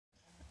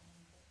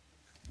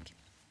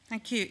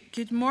Thank you.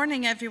 Good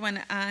morning,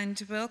 everyone,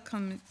 and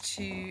welcome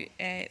to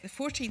the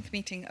 14th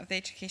meeting of the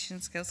Education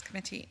and Skills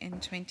Committee in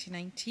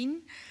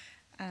 2019.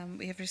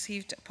 We have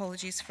received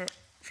apologies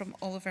from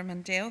Oliver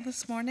Mundell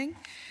this morning.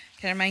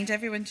 Can I remind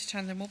everyone to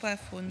turn their mobile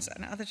phones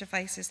and other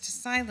devices to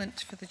silent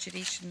for the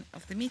duration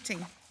of the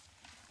meeting.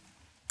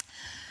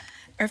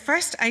 Our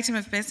first item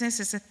of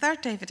business is the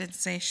third evidence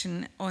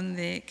session on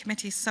the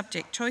committee's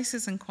subject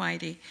choices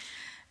inquiry.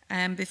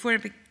 Before I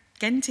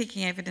begin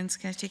taking evidence,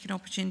 can I take an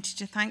opportunity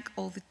to thank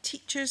all the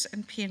teachers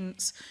and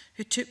parents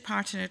who took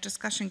part in our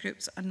discussion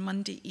groups on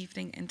Monday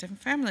evening in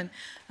Dunfermline,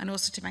 and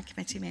also to my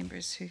committee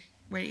members who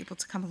were able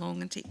to come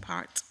along and take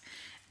part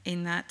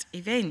in that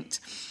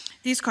event.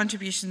 These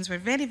contributions were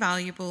very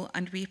valuable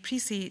and we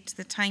appreciate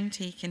the time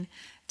taken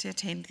to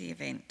attend the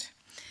event.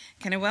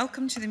 Can I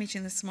welcome to the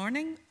meeting this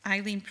morning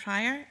Eileen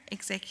Pryor,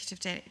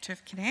 Executive Director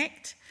of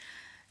Connect,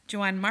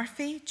 Joanne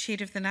Murphy, Chair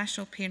of the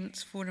National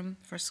Parents Forum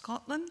for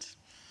Scotland,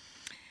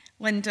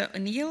 Linda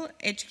O'Neill,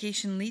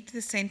 Education Lead,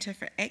 the Centre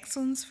for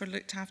Excellence for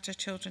Looked After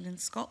Children in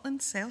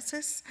Scotland,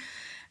 CELSIS,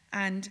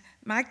 and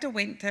Magda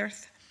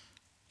Wentworth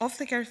of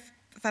the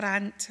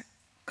Gyrfarant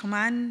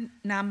Coman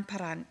Nam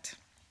Parant.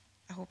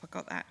 I hope I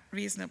got that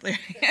reasonably.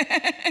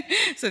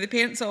 So the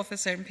Parents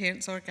Officer and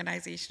Parents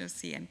Organisation of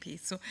CNP.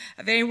 So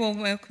a very warm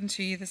welcome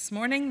to you this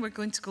morning. We're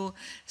going to go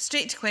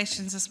straight to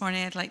questions this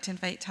morning. I'd like to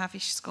invite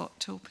Tavish Scott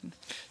to open.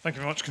 Thank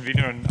you very much,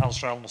 Convener, and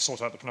Alistair Allen will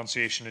sort out the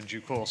pronunciation in due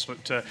course,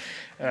 but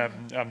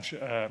I'm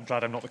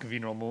glad I'm not the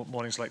convener on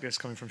mornings like this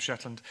coming from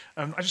Shetland.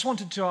 I just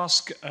wanted to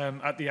ask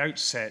at the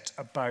outset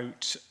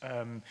about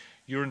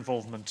your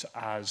involvement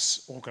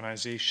as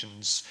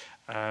organisations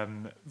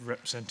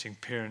representing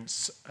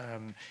parents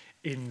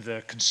in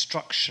the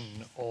construction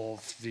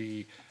of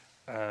the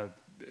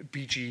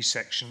BG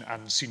section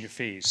and senior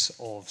phase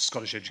of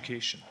Scottish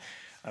education.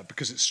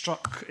 Because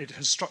it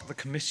has struck the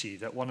committee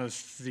that one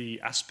of the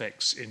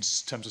aspects in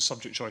terms of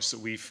subject choice that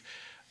we've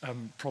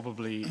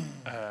probably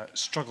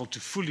struggled to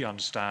fully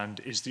understand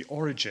is the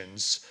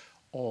origins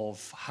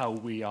of how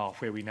we are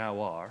where we now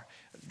are.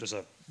 There's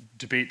a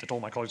debate that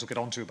all my colleagues will get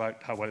onto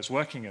about how well it's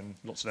working, and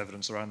lots of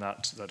evidence around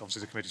that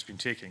obviously the committee's been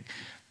taking.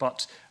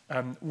 But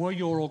were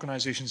your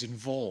organisations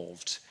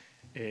involved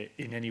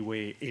in any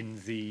way in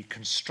the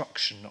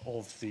construction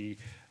of the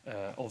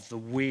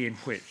way in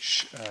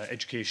which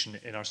education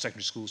in our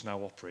secondary schools now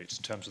operates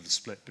in terms of the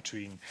split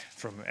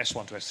from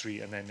S1 to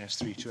S3 and then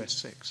S3 to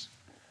S6?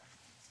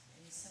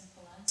 Very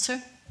simple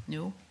answer: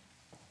 no.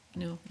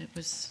 No, it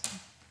was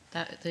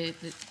that the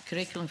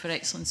Curriculum for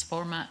Excellence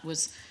format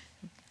was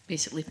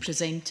basically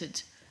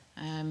presented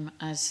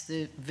as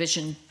the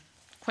vision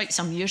quite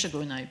some years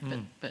ago now,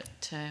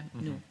 but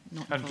no,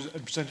 not involved.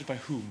 And presented by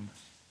whom?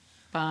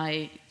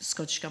 By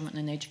Scottish Government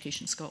and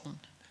Education Scotland.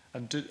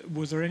 And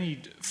were there any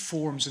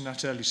forums in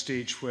that early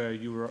stage where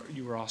you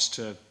were asked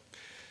to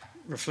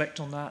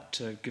reflect on that,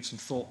 to give some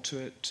thought to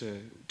it,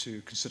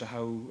 to consider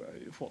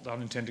what the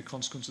unintended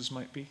consequences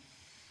might be?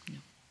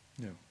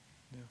 No.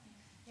 No.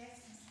 Yes.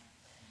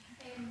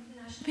 The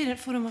National Parent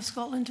Forum of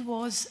Scotland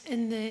was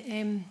in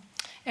the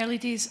early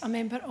days a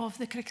member of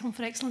the Curriculum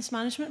for Excellence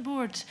Management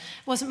Board. It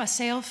wasn't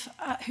myself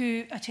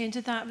who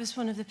attended that, it was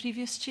one of the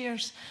previous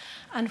chairs.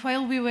 And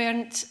while we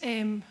weren't,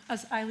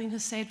 as Eileen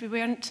has said, we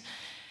weren't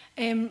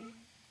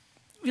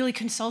really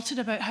consulted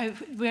about how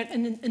we weren't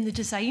in the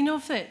design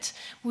of it,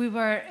 we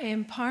were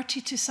party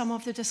to some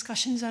of the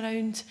discussions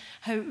around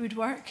how it would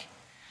work.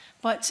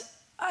 But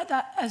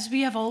as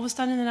we have always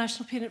done in the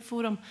National Parent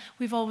Forum,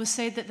 we've always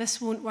said that this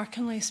won't work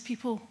unless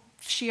people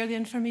share the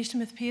information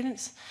with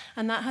parents,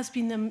 and that has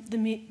been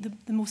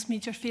the most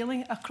major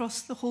failing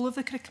across the whole of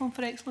the Curriculum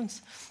for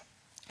Excellence.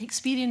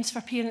 Experience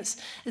for parents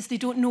is they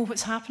don't know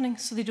what's happening,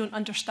 so they don't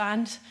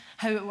understand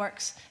how it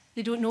works.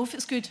 They don't know if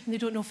it's good and they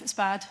don't know if it's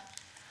bad.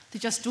 They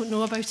just don't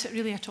know about it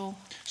really at all.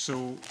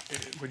 So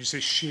when you say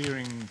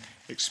sharing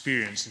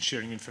experience and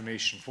sharing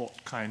information,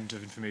 what kind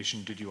of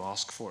information did you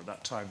ask for at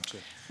that time?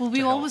 Well,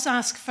 we always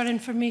ask for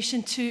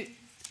information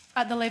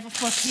at the level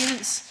for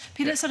parents.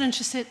 Parents are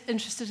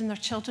interested in their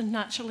children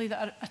naturally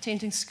that are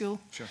attending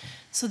school. Sure.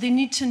 So they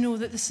need to know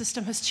that the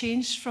system has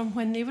changed from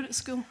when they were at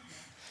school,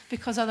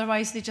 because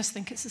otherwise they just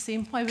think it's the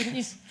same. Why wouldn't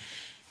you?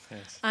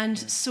 Yes. And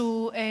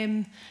so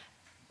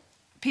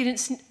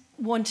parents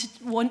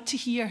want to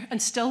hear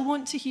and still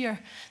want to hear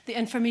the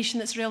information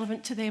that's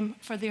relevant to them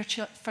for their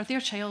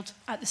child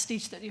at the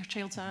stage that your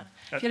child's at.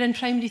 If you're in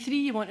primary 3,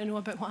 you want to know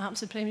about what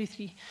happens in primary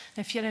 3.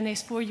 And if you're in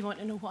S4, you want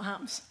to know what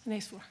happens in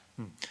S4.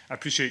 I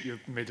appreciate you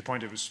made the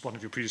point it was one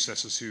of your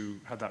predecessors who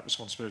had that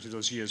responsibility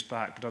those years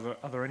back, but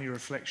are there any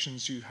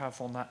reflections you have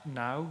on that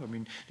now? I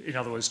mean, in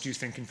other words, do you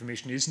think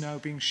information is now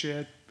being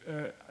shared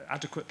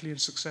adequately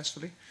and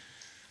successfully?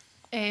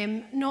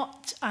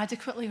 Not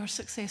adequately or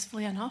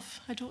successfully enough,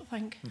 I don't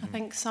think. I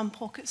think some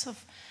pockets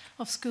of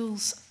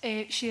schools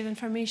share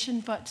information,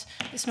 but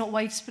it's not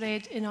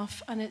widespread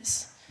enough, and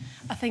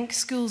I think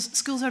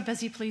schools are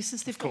busy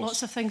places. They've got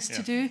lots of things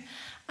to do,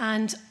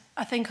 and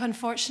I think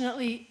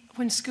unfortunately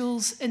when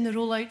schools in the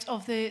rollout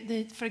of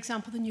for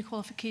example, the new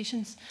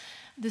qualifications,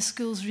 the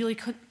schools really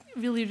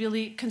really,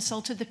 really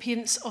consulted the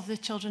parents of the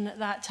children at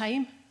that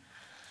time,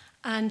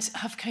 and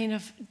have kind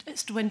of,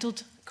 it's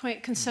dwindled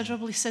quite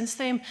considerably since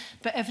then.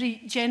 But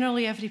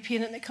generally every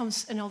parent that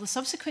comes in all the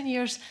subsequent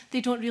years,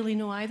 they don't really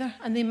know either,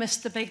 and they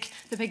missed the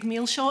big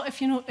mail shot,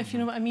 if you know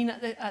what I mean,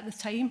 at the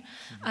time.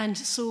 And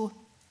so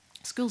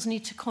schools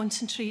need to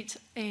concentrate,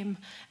 in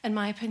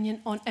my opinion,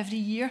 on every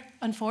year.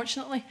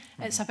 Unfortunately,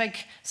 it's a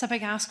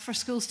big ask for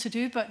schools to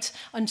do. But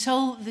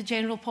until the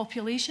general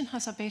population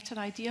has a better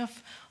idea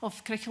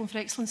of curriculum for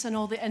excellence and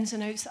all the ins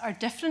and outs that are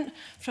different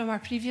from our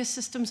previous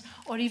systems,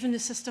 or even the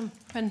system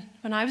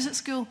when I was at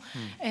school,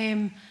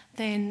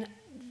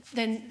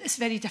 then it's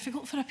very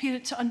difficult for a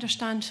parent to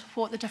understand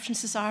what the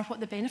differences are, what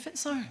the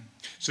benefits are.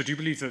 So do you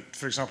believe that,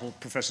 for example,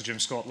 Professor Jim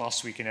Scott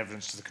last week in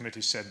evidence to the committee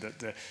said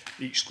that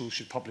each school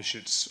should publish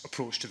its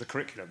approach to the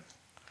curriculum?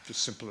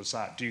 Just simple as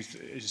that.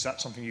 Is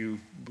that something you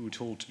would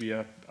hold to be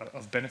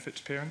of benefit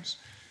to parents?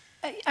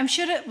 I'm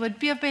sure it would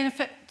be of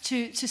benefit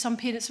to some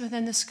parents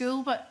within the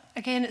school, but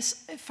again, it's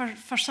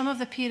for some of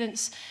the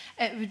parents,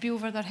 it would be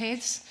over their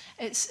heads.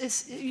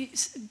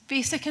 It's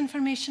basic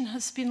information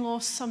has been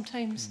lost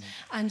sometimes,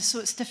 and so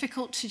it's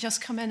difficult to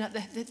just come in at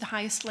the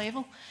highest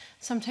level.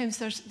 Sometimes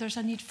there's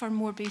a need for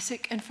more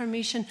basic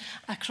information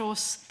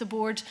across the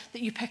board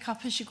that you pick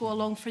up as you go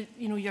along for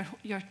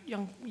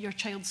your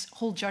child's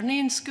whole journey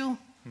in school.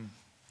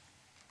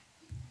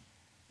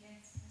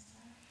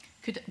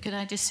 Could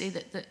I just say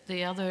that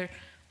the other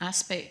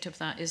aspect of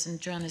that is,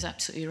 and Joanne is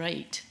absolutely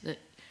right, that,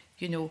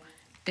 you know,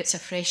 it's a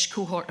fresh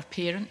cohort of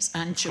parents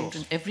and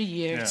children every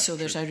year, yeah, so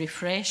there's a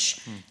refresh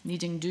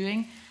needing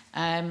doing.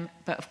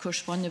 But of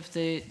course, one of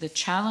the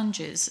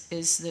challenges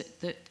is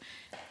that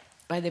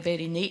by the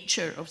very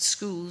nature of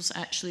schools,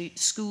 actually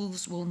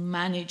schools will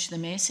manage the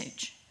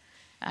message.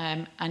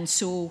 And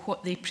so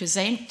what they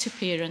present to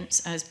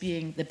parents as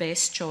being the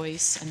best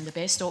choice and the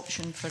best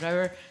option for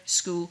our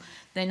school,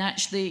 then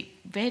actually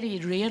very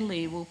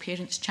rarely will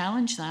parents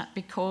challenge that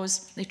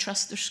because they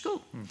trust their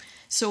school.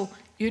 So,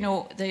 you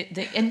know,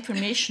 the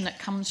information that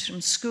comes from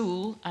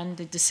school and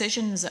the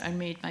decisions that are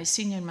made by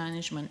senior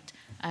management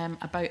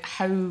about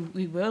how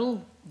we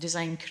will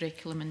design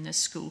curriculum in this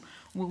school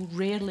will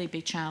rarely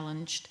be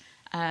challenged.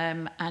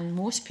 And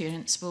most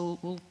parents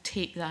will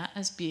take that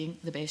as being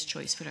the best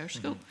choice for our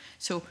school.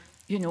 So,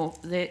 you know,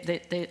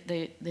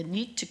 the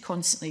need to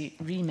constantly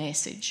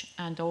re-message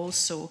and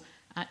also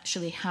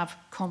actually have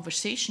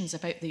conversations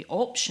about the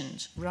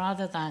options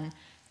rather than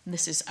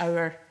this is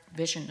our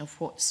vision of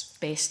what's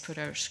best for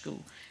our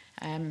school.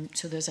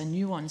 So there's a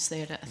nuance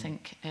there that I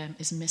think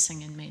is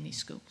missing in many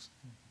schools.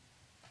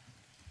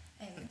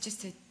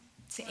 Just to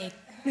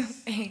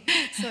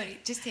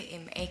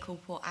echo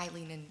what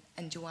Eileen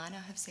and Joanna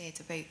have said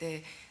about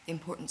the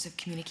importance of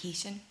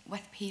communication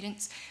with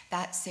parents.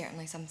 That's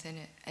certainly something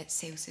at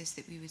Celsius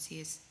that we would say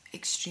is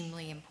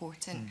extremely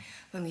important.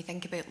 When we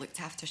think about looked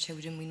after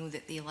children, we know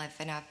that they live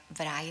in a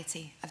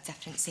variety of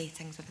different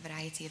settings with a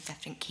variety of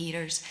different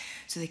carers.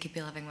 So they could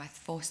be living with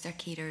foster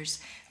carers,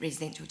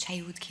 residential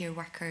childcare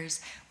workers,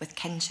 with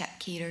kinship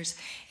carers,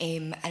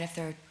 and if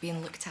they're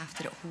being looked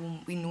after at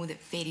home, we know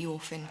that very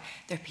often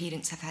their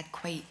parents have had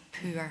quite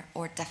poor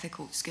or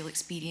difficult school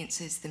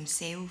experiences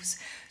themselves,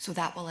 so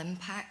that will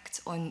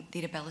impact on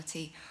their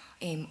ability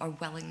or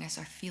willingness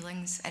or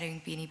feelings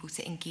around being able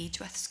to engage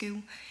with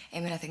school.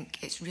 And I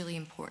think it's really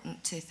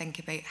important to think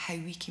about how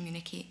we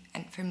communicate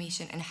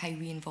information and how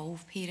we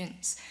involve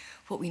parents.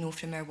 What we know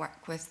from our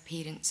work with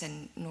parents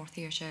in North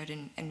Ayrshire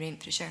and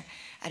Renfrewshire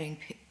around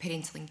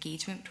parental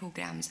engagement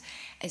programmes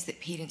is that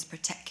parents,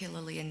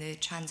 particularly in the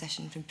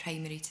transition from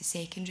primary to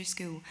secondary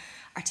school,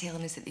 are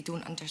telling us that they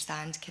don't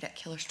understand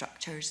curricular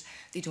structures,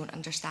 they don't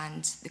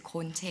understand the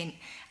content,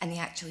 and they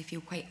actually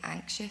feel quite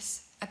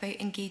anxious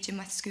about engaging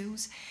with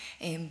schools.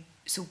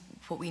 So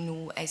what we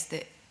know is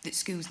that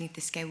schools need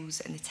the skills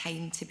and the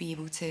time to be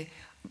able to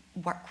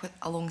work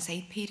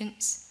alongside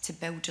parents, to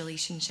build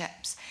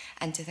relationships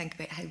and to think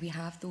about how we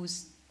have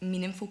those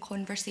meaningful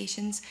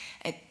conversations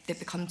that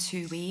become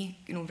two-way,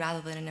 you know,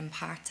 rather than an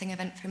imparting of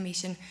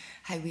information,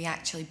 how we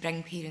actually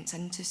bring parents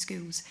into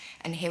schools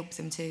and help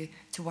them to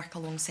work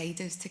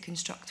alongside us to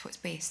construct what's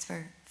best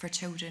for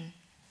children.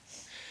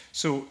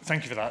 So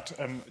thank you for that.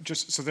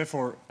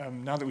 Therefore,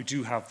 now that we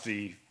do have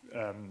the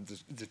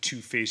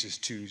two phases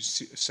to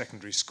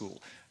secondary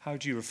school, how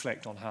do you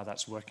reflect on how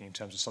that's working in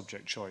terms of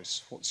subject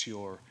choice? What's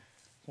your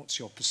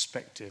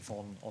perspective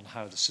on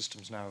how the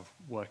system's now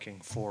working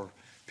for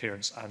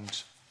parents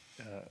and,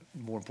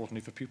 more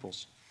importantly, for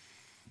pupils?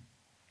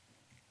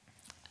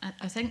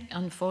 I think,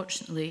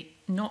 unfortunately,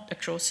 not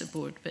across the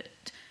board, but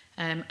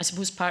I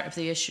suppose part of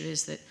the issue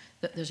is that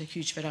there's a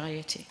huge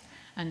variety.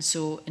 And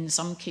so in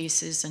some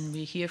cases, and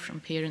we hear from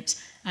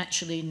parents,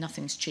 actually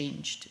nothing's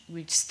changed.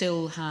 We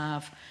still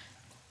have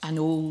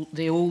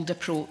the old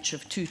approach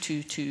of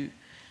 2-2-2.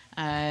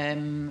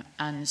 And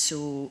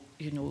so,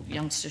 you know,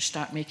 youngsters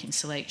start making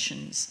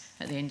selections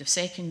at the end of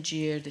second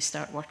year, they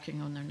start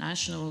working on their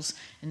nationals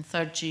in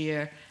third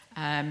year.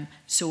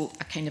 So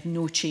a kind of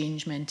no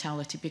change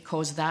mentality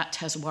because that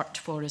has worked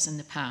for us in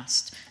the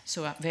past.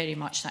 So very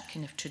much that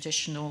kind of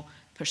traditional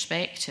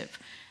perspective.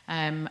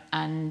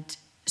 And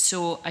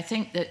so I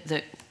think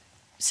that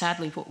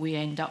sadly what we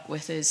end up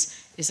with is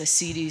a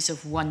series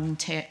of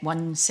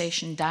one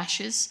session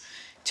dashes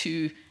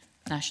to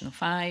National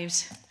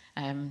Fives,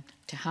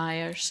 to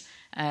Highers,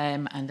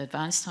 and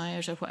Advanced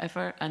Highers or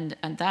whatever, and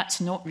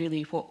that's not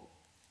really what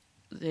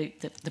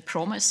the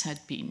promise had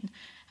been.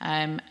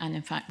 And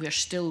in fact, we're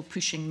still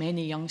pushing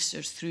many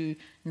youngsters through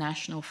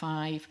National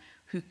 5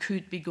 who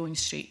could be going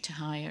straight to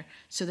higher.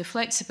 So the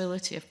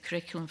flexibility of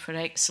Curriculum for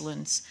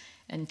Excellence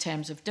in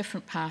terms of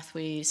different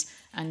pathways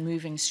and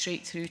moving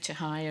straight through to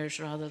hires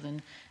rather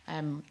than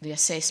the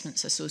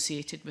assessments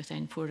associated with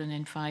N4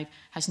 and N5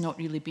 has not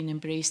really been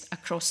embraced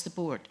across the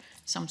board.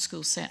 Some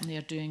schools certainly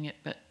are doing it,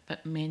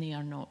 but many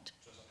are not.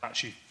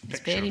 Patchy It's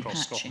picture very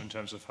across patchy. Scotland in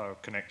terms of how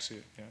it connects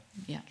it.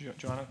 Yeah.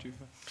 Joanna, do you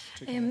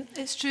take it?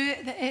 It's true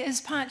that it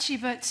is patchy,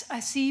 but I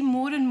see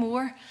more and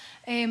more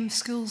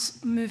schools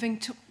moving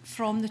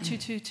from the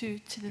 222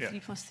 to the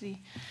 3+3.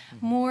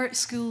 More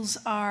schools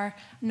are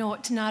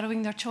not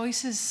narrowing their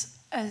choices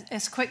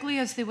as quickly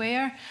as they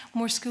were.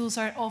 More schools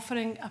are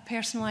offering a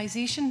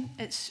personalisation.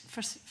 It's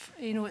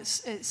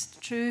it's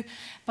true,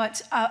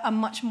 but a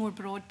much more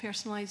broad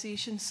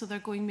personalisation. So they're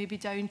going maybe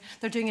down.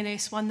 They're doing an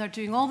S1. They're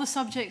doing all the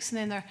subjects, and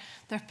then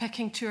they're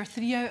picking 2 or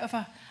 3 out of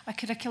a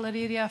curricular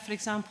area. For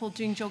example,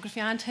 doing geography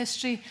and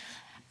history,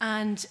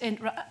 and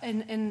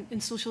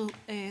in social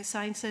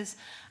sciences,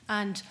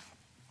 and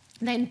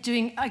then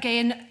doing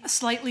again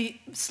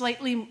slightly.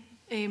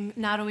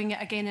 Narrowing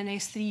it again in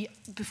S3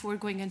 before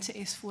going into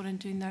S4 and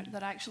doing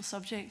their actual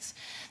subjects.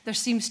 There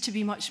seems to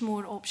be much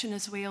more option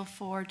as well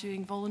for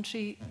doing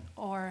voluntary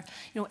or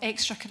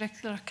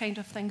extracurricular kind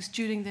of things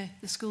during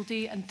the school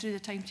day and through the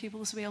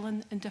timetable as well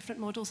in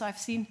different models I've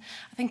seen.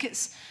 I think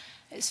it's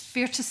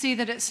fair to say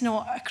that it's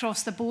not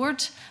across the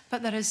board,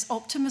 but there is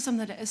optimism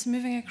that it is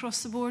moving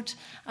across the board,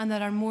 and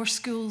there are more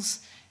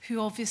schools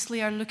who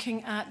obviously are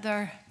looking at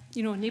their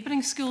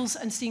neighbouring schools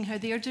and seeing how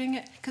they're doing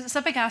it, because it's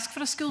a big ask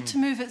for a school to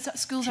move.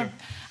 Schools Sure.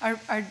 are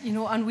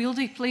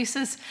unwieldy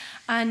places,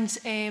 and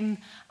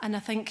I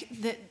think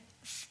that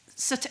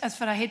as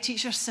for a head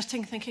teacher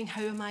sitting thinking,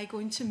 how am I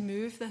going to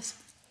move this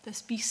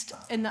beast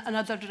in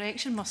another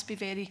direction must be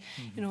very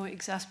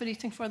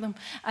exasperating for them,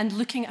 and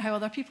looking at how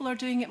other people are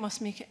doing it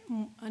must make it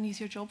an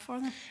easier job for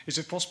them. Is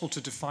it possible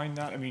to define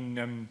that? I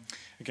mean,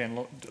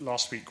 again,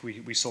 last week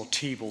we saw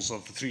tables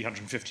of the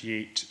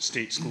 358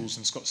 state schools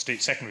and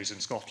state secondaries in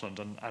Scotland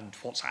and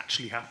what's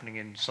actually happening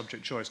in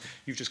subject choice.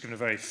 You've just given a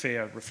very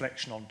fair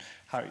reflection on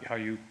how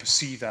you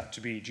perceive that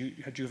to be. Do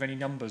you have any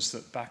numbers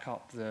that back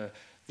up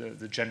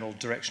the general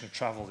direction of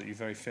travel that you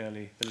very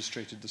fairly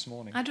illustrated this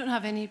morning? I don't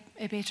have any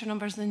better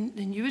numbers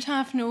than you would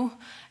have, no.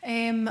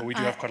 Well, we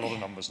do have quite a lot of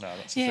numbers now,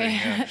 that's the thing.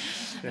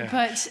 Yeah.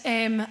 But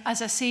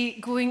as I say,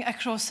 going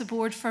across the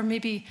board for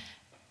maybe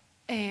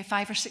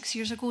 5 or 6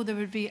 years ago,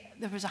 there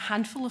was a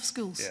handful of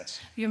schools. Yes.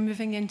 You're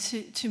moving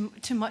into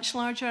to much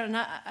larger,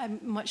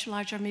 and much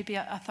larger, maybe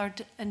a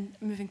third, and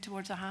moving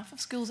towards a half of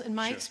schools. In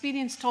my Sure.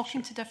 experience,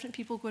 talking to different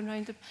people going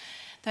around them,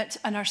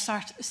 and are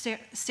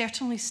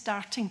certainly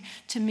starting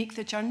to make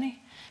the journey,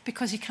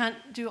 because you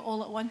can't do it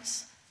all at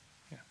once.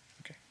 Yeah,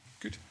 okay,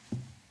 good.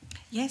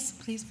 Yes,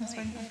 please, Ms.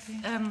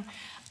 Wynne.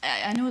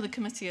 I know the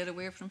committee are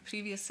aware from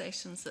previous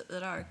sessions that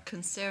there are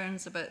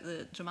concerns about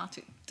the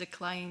dramatic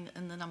decline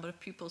in the number of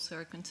pupils who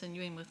are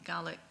continuing with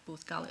Gaelic,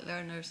 both Gaelic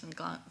learners and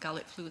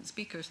Gaelic fluent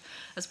speakers,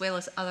 as well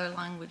as other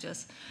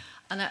languages.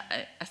 And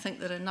I think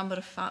there are a number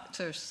of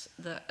factors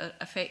that are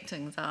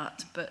affecting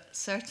that, but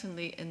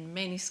certainly in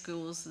many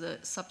schools, the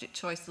subject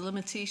choice, the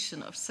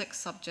limitation of 6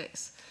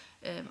 subjects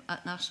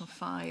at National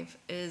 5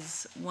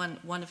 is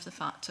one of the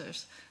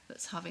factors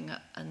that's having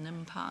an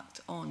impact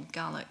on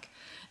Gaelic.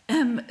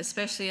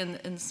 Especially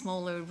in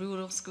smaller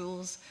rural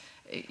schools,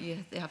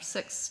 they have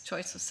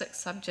choice of 6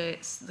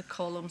 subjects. The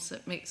columns,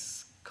 it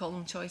makes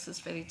column choices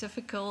very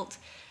difficult,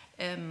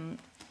 and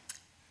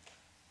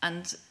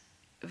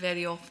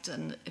very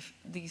often, if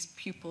these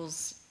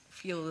pupils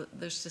feel that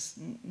there's just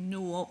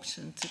no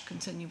option to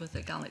continue with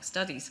their Gaelic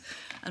studies,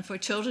 and for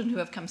children who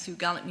have come through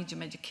Gaelic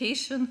medium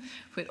education,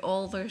 where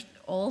all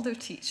their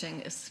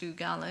teaching is through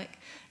Gaelic,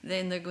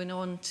 then they're going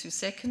on to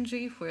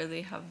secondary, where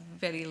they have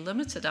very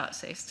limited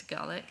access to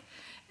Gaelic.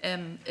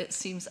 It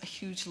seems a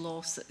huge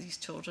loss that these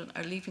children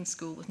are leaving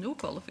school with no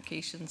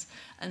qualifications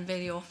and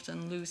very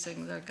often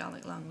losing their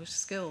Gaelic language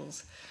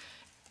skills.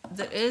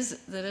 There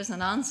is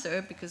an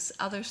answer, because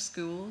other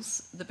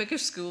schools, the bigger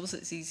schools,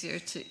 it's easier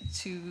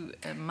to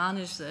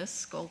manage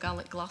this. Called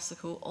Gaelic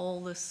Glasgow, all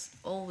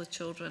the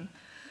children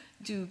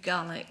do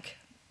Gaelic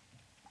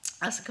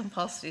as a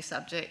compulsory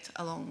subject,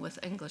 along with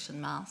English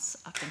and Maths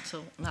up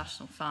until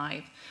National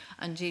 5.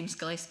 And James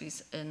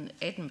Gillespie's in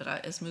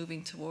Edinburgh is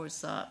moving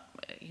towards that,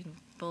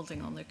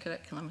 building on their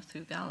curriculum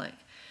through Gaelic.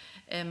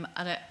 And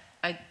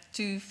I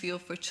do feel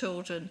for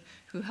children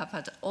who have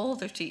had all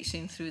their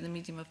teaching through the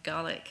medium of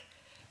Gaelic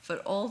for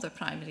all their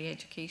primary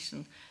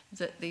education,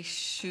 that they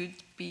should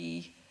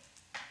be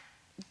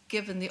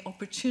given the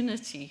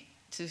opportunity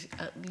to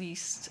at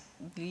least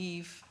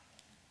leave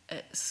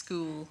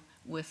school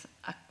with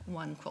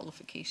one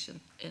qualification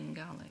in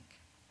Gaelic.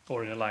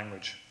 Or in a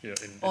language, yeah,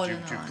 Or do in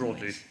a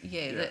broadly. language.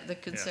 Yeah, the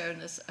concern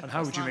is across And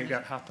how would you make language.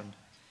 that happen?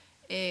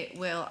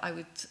 Well, I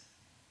would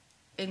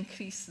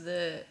increase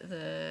the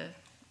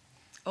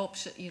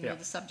option,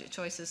 the subject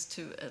choices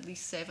to at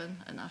least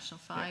 7 at National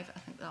 5. I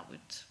think that would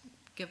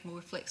give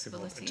more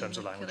flexibility in terms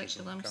of the languages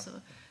and curriculum.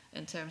 So,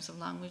 in terms of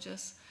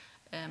languages,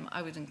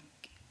 I would.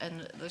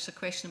 And there's a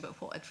question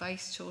about what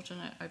advice children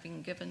are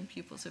being given,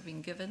 pupils are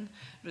being given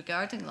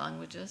regarding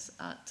languages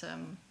at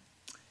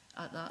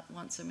that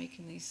once they're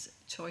making these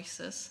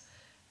choices.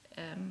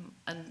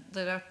 And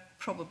there are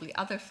probably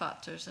other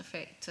factors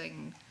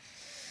affecting,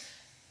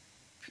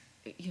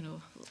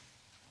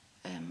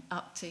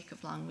 uptake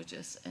of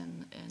languages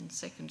in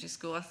secondary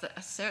school.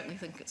 I certainly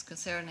think it's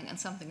concerning and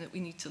something that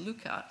we need to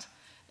look at.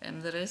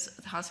 There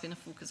has been a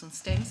focus on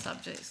STEM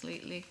subjects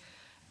lately.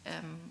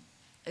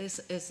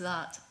 Is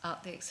that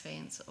at the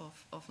expense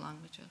of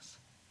languages?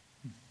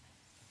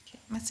 Okay.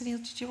 Ms. O'Neill,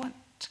 did you want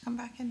to come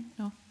back in?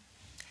 No.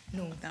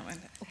 No, that one.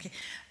 Okay.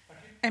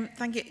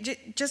 Thank you.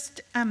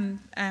 Just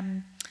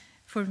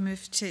before we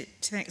move to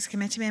the next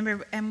committee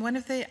member, one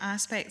of the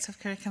aspects of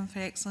Curriculum for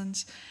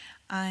Excellence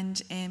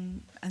and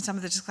some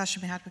of the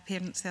discussion we had with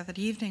parents the other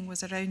evening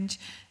was around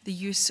the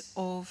use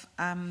of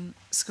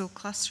school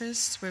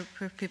clusters where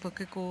people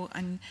could go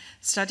and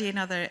study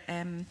another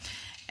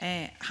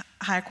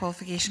higher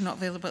qualification not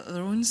available at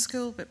their own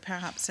school but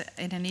perhaps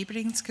in a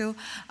neighbouring school,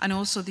 and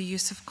also the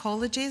use of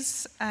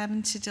colleges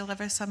to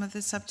deliver some of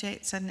the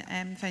subjects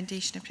and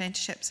foundation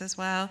apprenticeships as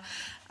well,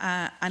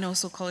 and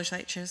also college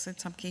lectures in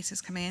some cases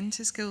coming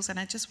into schools. And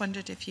I just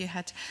wondered if you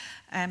had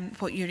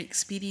what your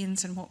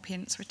experience and what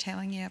parents were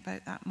telling you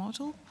about that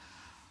model.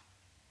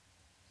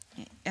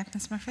 Yeah,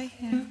 Ms. Murphy?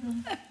 Yeah.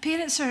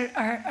 Parents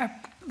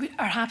are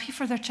happy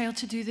for their child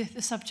to do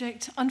the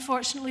subject.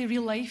 Unfortunately,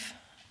 real life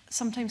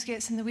sometimes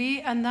gets in the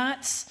way, and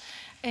that's,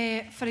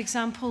 for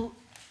example,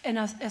 in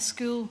a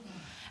school,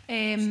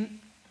 in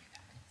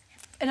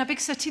a big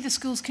city, the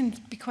schools can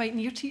be quite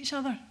near to each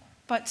other,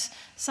 but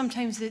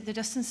sometimes the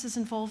distances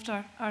involved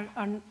are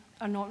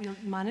not really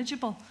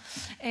manageable.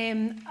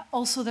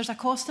 Also, there's a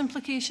cost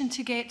implication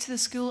to get to the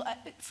school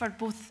for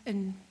both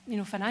in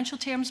financial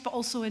terms, but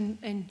also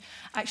in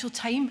actual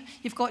time.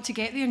 You've got to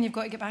get there and you've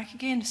got to get back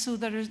again. So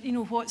there is,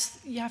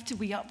 you have to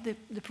weigh up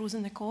the pros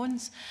and the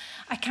cons.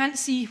 I can't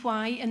see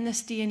why in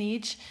this day and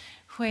age,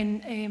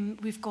 when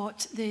we've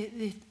got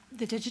the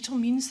digital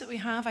means that we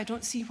have, I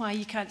don't see why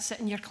you can't sit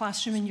in your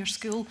classroom in your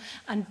school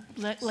and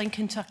link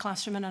into a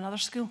classroom in another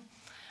school.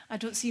 I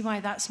don't see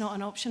why that's not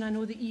an option. I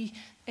know the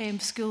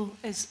school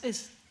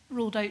is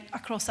rolled out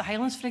across the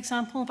Highlands, for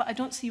example, but I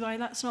don't see why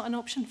that's not an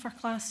option for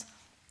class.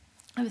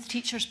 And with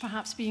teachers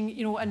perhaps being,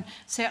 and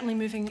certainly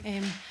moving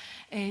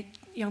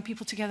young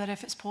people together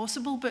if it's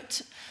possible.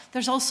 But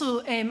there's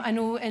also, I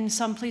know in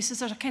some places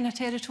there's a kind of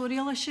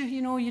territorial issue.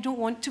 You don't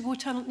want to go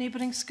to a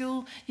neighbouring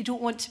school. You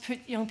don't want to put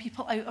young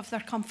people out of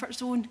their comfort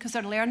zone because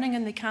they're learning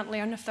and they can't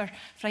learn if they're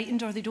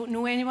frightened or they don't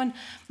know anyone.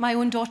 My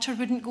own daughter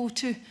wouldn't go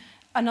to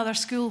another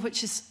school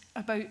which is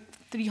about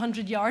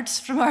 300 yards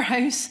from our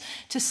house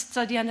to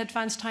study an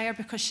advanced higher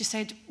because she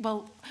said,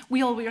 well,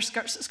 we all wear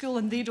skirts at school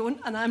and they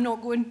don't, and I'm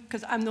not going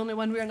because I'm the only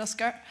one wearing a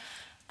skirt.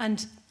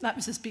 And that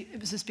was it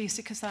was as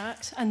basic as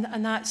that. And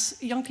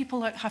that's, young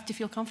people have to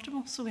feel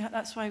comfortable. So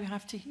that's why we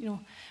have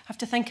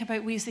to think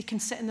about ways they can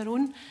sit in their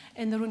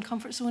own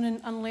comfort zone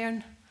and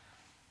learn.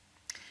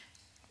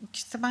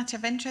 Just a matter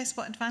of interest,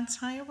 what advanced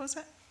higher was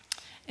it?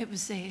 It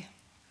was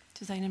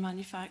design and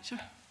manufacture.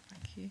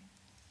 Thank you.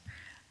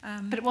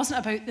 But it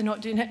wasn't about the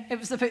not doing it. It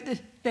was about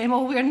them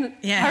all wearing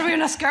her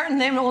wearing a skirt and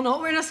them all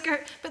not wearing a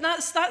skirt. But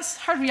that's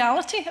her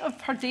reality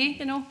of her day,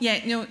 Yeah,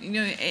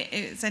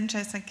 it's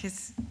interesting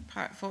because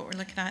part of what we're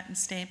looking at in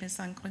STEM is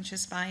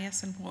unconscious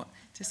bias and what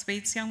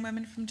dissuades young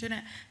women from doing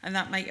it, and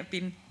that might have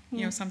been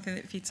something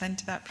that feeds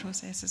into that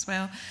process as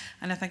well.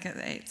 And I think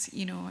it's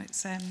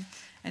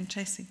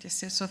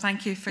interesting so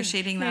thank you for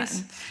sharing that,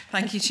 and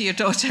thank you to your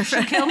daughter.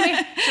 She'll kill me.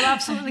 She'll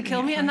absolutely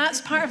kill me, and that's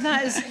part of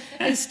that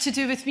is to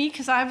do with me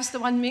because I was the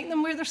one making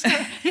them wear their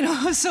skirt,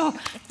 So,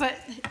 but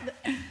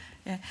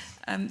yeah,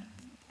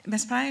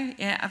 Ms. Pryor,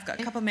 I've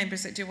got a couple of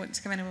members that do want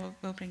to come in, and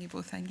we'll bring you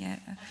both in.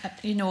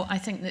 I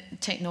think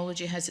that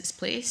technology has its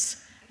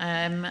place.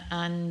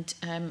 And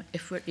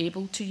if we're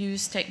able to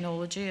use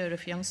technology, or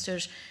if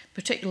youngsters,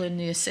 particularly in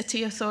the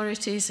city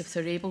authorities, if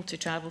they're able to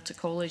travel to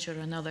college or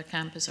another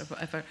campus or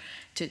whatever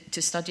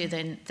to study,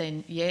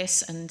 then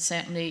yes, and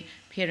certainly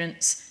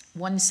parents,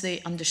 once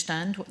they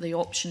understand what the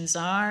options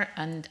are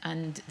and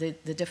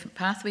the different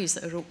pathways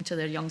that are open to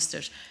their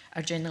youngsters,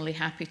 are generally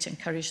happy to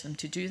encourage them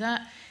to do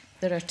that.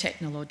 There are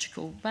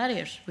technological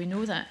barriers. We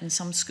know that in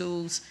some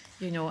schools,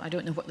 I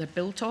don't know what they're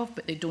built of,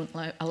 but they don't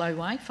allow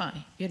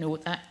Wi-Fi,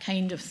 that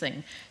kind of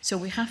thing. So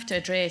we have to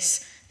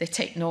address the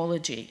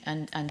technology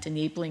and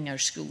enabling our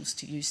schools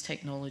to use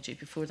technology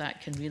before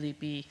that can really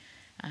be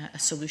a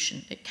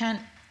solution. It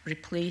can't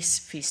replace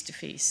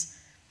face-to-face,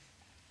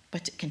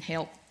 but it can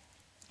help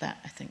that,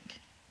 I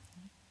think.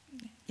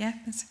 Yeah,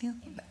 Ms Neal.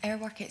 Our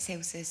work at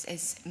Celsius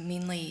is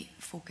mainly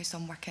focused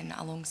on working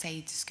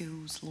alongside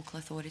schools, local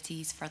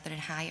authorities, further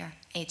and higher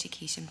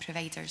education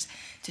providers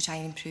to try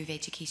and improve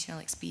educational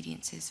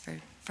experiences for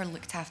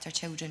looked after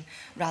children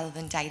rather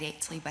than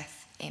directly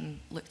with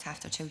looked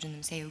after children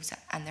themselves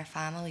and their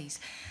families.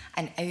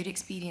 And our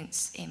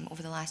experience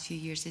over the last few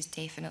years is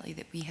definitely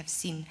that we have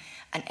seen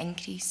an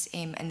increase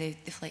in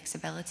the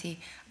flexibility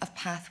of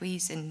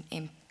pathways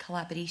and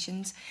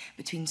collaborations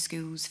between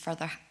schools,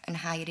 further and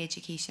higher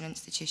education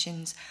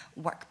institutions,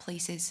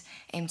 workplaces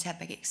to a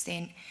big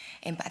extent.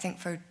 But I think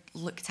for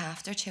looked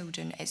after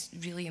children, it's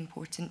really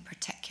important,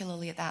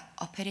 particularly at that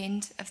upper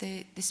end of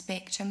the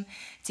spectrum,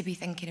 to be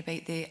thinking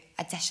about the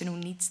additional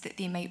needs that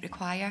they might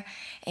require.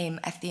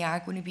 If they are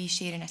going to be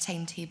sharing a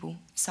timetable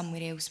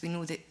somewhere else, we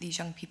know that these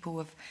young people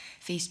have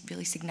faced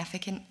really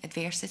significant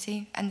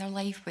adversity in their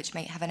life, which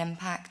might have an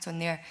impact on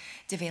their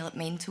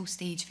developmental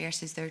stage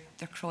versus their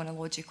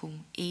chronological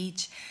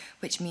age,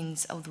 which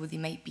means although they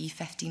might be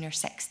 15 or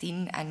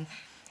 16 and,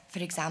 for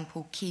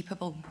example,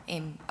 capable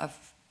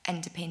of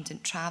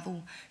independent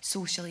travel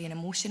socially and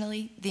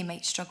emotionally, they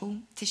might struggle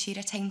to share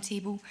a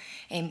timetable.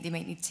 They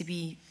might need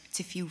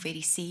to feel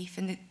very safe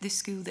in the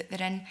school that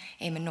they're in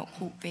and not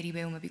cope very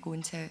well maybe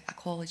going to a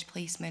college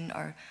placement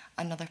or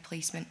another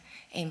placement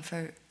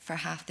for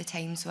half the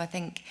time. So I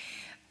think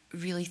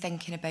really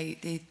thinking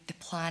about the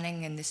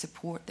planning and the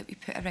support that we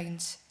put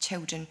around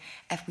children,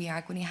 if we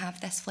are going to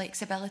have this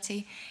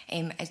flexibility,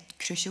 is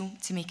crucial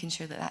to making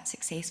sure that that's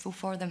successful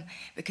for them,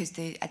 because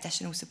the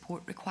additional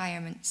support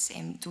requirements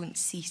don't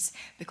cease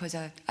because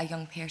a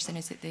young person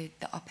is at the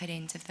upper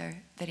end of their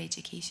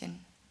education.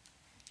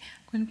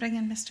 I'm going to bring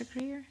in Mr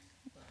Greer.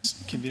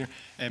 Convener,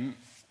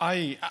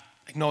 I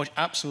acknowledge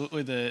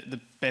absolutely the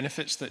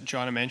benefits that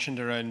Joanna mentioned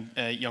around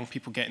young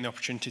people getting the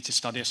opportunity to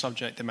study a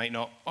subject they might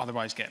not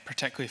otherwise get,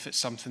 particularly if it's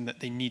something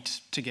that they need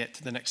to get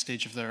to the next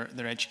stage of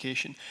their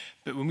education.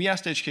 But when we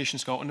asked Education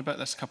Scotland about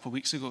this a couple of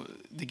weeks ago,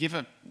 they gave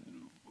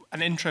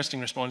an interesting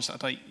response that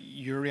I'd like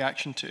your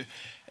reaction to.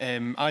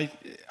 I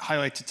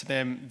highlighted to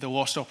them the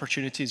lost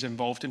opportunities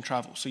involved in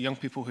travel. So young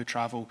people who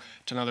travel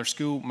to another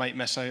school might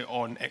miss out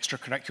on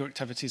extracurricular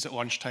activities at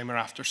lunchtime or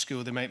after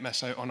school. They might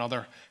miss out on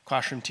other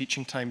classroom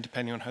teaching time,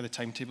 depending on how the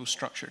timetable is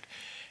structured.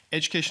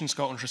 Education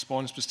Scotland's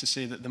response was to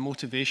say that the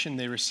motivation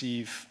they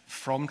receive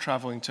from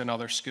travelling to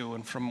another school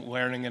and from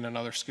learning in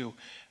another school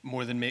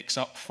more than makes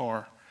up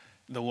for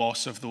the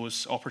loss of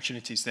those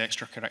opportunities, the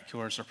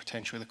extracurriculars or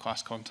potentially the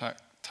class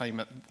contact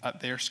time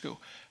at their school.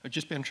 I'd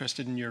just be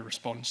interested in your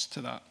response to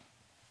that.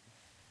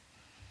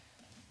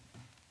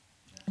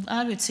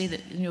 I would say that,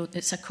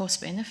 it's a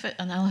cost-benefit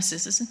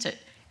analysis, isn't it?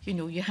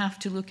 You have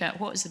to look at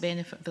what is the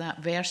benefit of that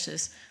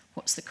versus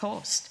what's the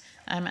cost.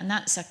 And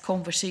that's a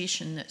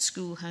conversation that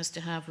school has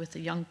to have with the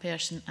young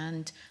person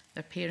and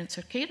their parents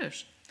or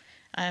carers.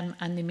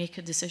 And they make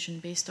a decision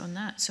based on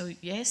that. So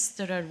yes,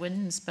 there are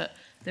wins, but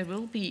there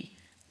will be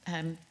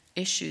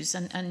issues.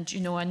 And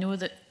I know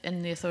that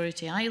in the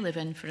authority I live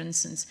in, for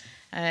instance,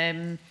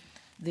 the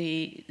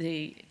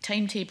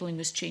timetabling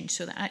was changed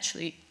so that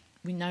actually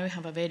we now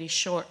have a very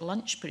short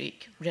lunch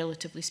break,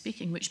 relatively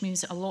speaking, which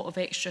means that a lot of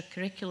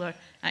extracurricular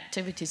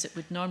activities that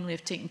would normally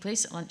have taken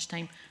place at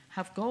lunchtime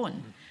have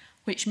gone,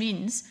 which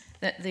means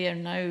that they are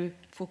now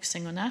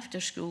focusing on after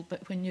school.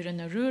 But when you're in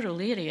a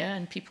rural area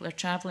and people are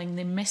travelling,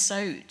 they miss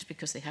out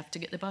because they have to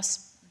get the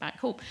bus back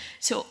home.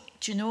 So,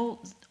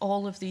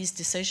 all of these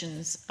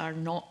decisions are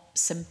not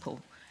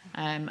simple.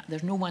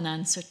 There's no one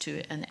answer to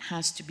it, and it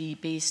has to be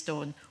based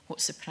on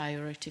what's the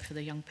priority for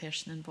the young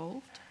person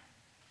involved.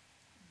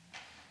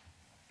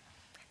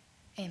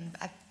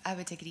 I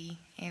would agree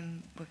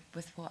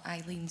with what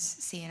Eileen's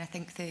saying. I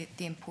think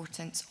the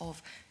importance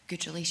of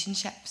good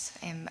relationships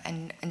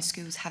and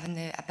schools having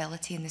the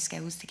ability and the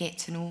skills to get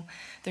to know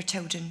their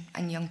children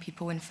and young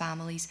people and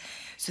families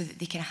so that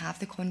they can have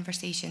the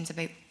conversations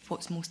about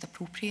what's most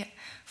appropriate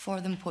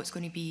for them, what's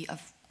going to be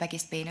of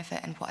biggest benefit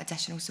and what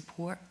additional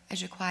support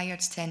is required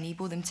to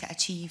enable them to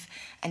achieve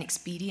an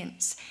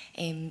experience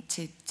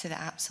to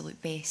the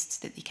absolute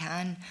best that they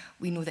can.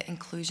 We know that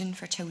inclusion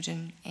for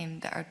children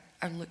that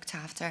are looked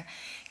after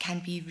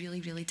can be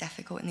really, really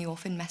difficult, and they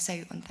often miss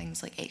out on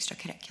things like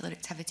extracurricular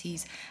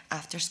activities,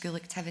 after school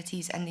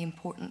activities, and the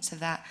importance of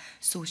that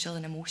social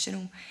and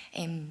emotional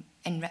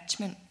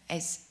enrichment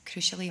is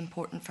crucially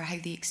important for how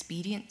they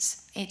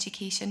experience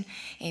education.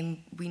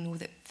 We know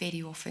that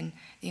very often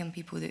the young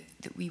people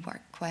that we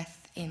work with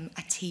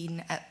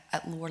attain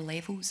at lower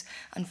levels,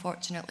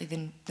 unfortunately,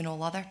 than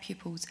all other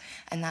pupils,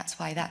 and that's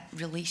why that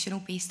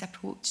relational-based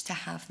approach to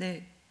have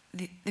the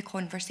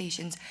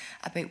conversations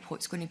about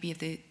what's going to be of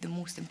the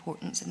most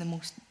importance and the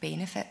most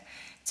benefit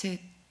to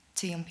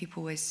young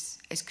people is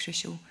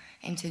crucial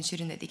to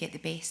ensuring that they get the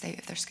best out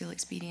of their school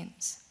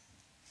experience.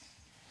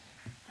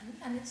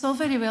 And it's all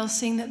very well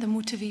saying that the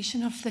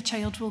motivation of the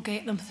child will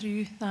get them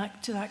through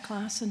to that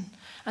class,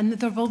 and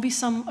there will be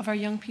some of our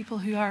young people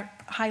who are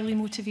highly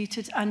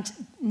motivated and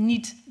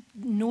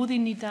know they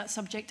need that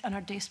subject and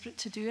are desperate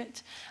to do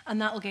it,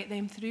 and that will get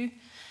them through.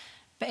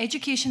 But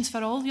education's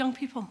for all young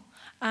people,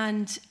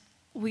 and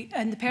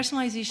and the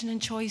personalisation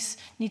and choice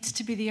needs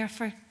to be there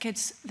for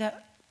kids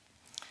that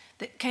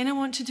kind of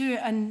want to do it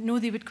and know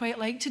they would quite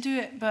like to do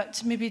it,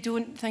 but maybe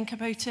don't think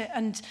about it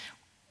and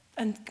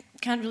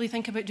can't really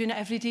think about doing it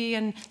every day,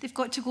 and they've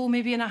got to go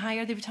maybe in a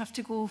higher, they would have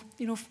to go,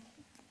 you know,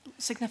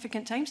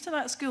 significant times to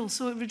that school,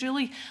 so it would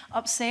really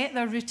upset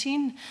their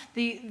routine.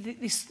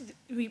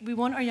 We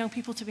want our young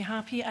people to be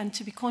happy and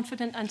to be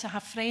confident and to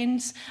have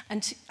friends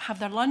and to have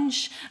their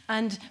lunch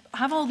and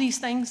have all these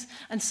things,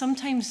 and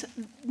sometimes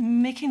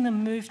making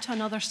them move to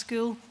another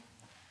school,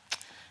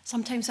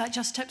 sometimes that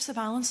just tips the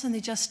balance and they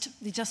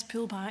just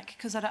pull back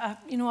because they're at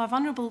a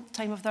vulnerable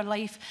time of their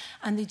life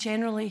and they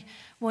generally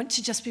want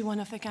to just be one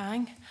of the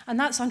gang. And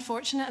that's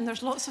unfortunate, and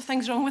there's lots of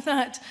things wrong with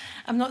that.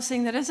 I'm not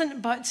saying there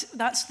isn't, but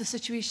that's the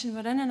situation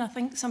we're in, and I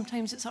think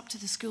sometimes it's up to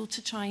the school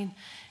to try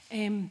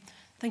and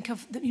think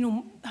of,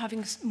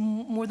 having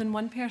more than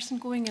one person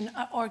going and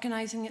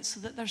organising it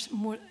so that there's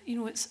more,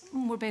 it's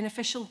more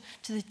beneficial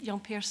to the young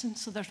person,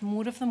 so there's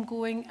more of them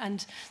going,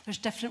 and there's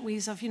different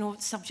ways of,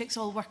 subjects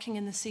all working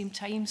in the same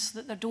time so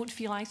that they don't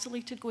feel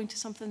isolated going to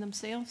something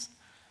themselves.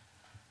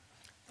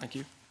 Thank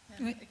you.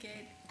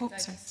 Again,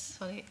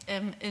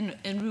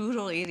 in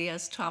rural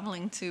areas,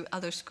 travelling to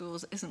other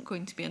schools isn't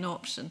going to be an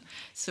option.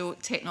 So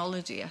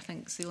technology, I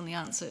think, is the only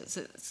answer.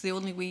 It's the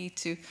only way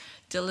to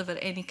deliver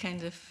any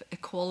kind of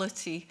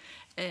equality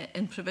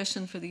in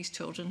provision for these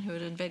children who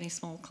are in very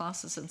small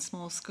classes in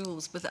small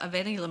schools with a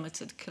very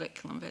limited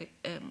curriculum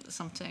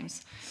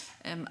sometimes.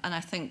 And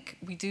I think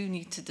we do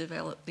need to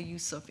develop the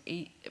use of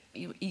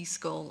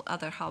eSchool,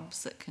 other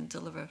hubs that can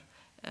deliver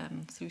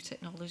through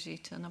technology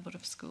to a number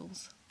of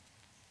schools.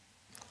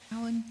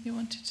 Alan, you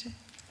wanted to?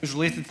 It was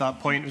related to that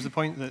point. It was the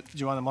point that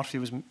Joanna Murphy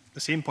was, the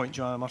same point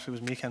Joanna Murphy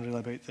was making really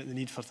about the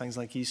need for things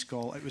like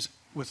eSchool. It was,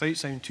 without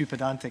sounding too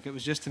pedantic, it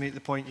was just to make the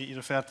point that you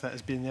referred to it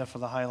as being there for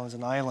the Highlands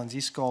and Islands.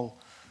 eSchool,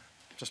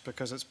 just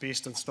because it's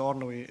based in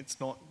Stornoway, it's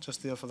not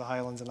just there for the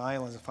Highlands and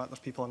Islands. In fact, there's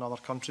people in other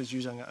countries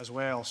using it as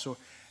well. So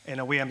in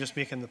a way, I'm just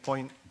making the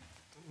point,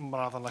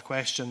 rather than a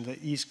question,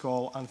 that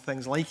eSchool and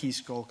things like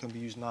eSchool can be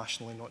used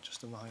nationally, not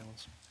just in the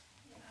Highlands.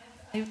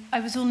 I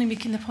was only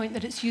making the point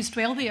that it's used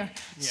well there.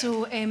 Yeah.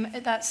 So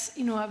that's,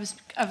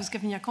 I was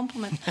giving you a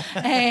compliment.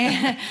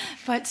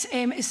 But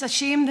it's a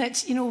shame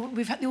that,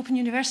 we've had the Open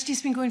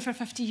University's been going for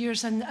 50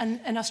 years, and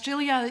in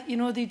Australia,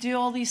 they do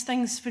all these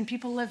things when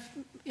people live,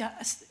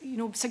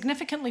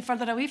 significantly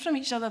further away from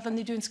each other than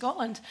they do in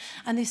Scotland,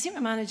 and they seem to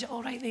manage it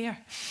all right there.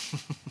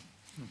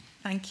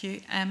 Thank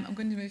you. I'm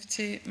going to move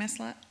to Ms.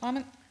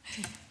 Lamont.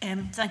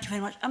 Thank you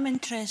very much. I'm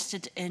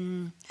interested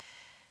in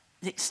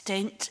the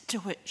extent to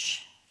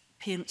which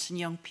parents and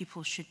young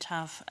people should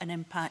have an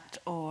impact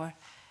or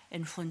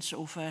influence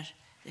over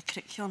the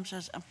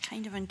curriculums. I'm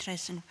kind of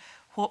interested in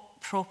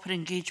what proper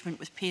engagement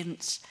with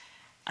parents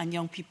and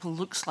young people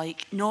looks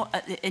like, not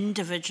at the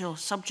individual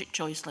subject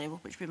choice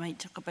level, which we might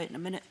talk about in a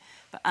minute,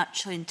 but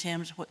actually in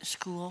terms of what the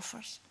school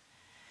offers.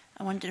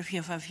 I wonder if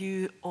you have a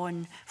view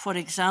on, for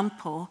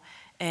example,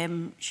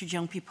 should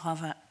young people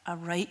have a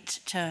right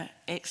to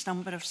X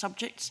number of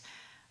subjects,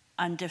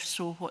 and if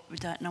so, what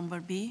would that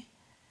number be?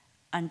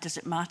 And does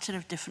it matter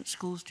if different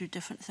schools do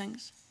different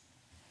things?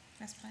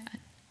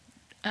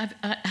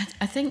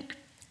 I think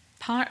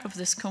part of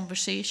this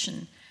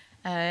conversation,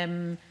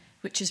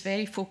 which is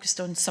very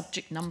focused on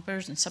subject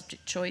numbers and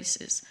subject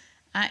choices,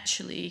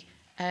 actually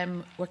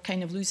we're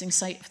kind of losing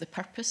sight of the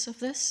purpose of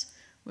this.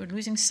 We're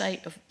losing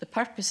sight of the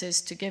purpose is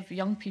to give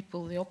young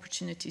people the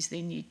opportunities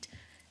they need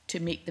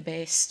to make the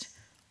best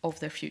of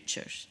their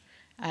futures.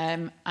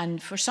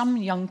 And for some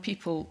young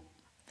people,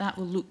 that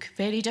will look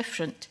very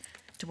different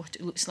to what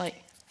it looks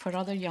like for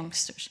other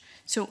youngsters.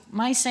 So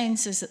my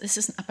sense is that this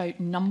isn't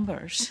about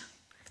numbers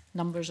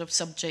of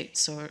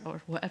subjects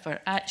or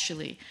whatever.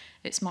 Actually,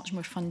 it's much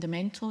more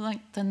fundamental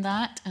than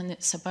that, and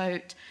it's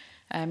about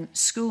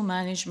school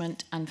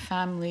management and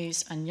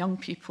families and young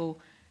people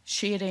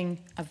sharing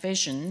a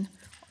vision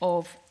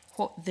of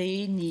what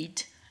they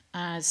need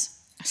as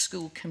a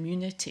school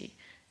community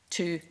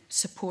to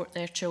support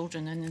their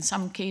children. And in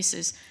some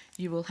cases,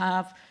 you will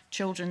have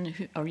children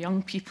who are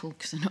young people,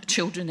 because they're not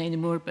children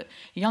anymore, but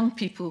young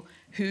people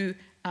who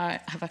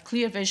have a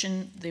clear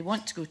vision. They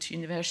want to go to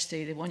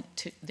university.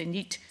 They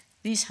need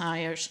these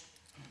hires,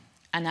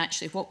 and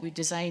actually, what we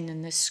design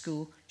in this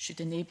school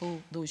should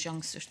enable those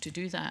youngsters to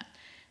do that.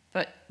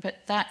 But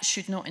that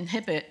should not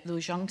inhibit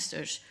those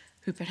youngsters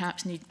who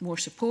perhaps need more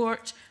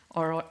support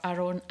or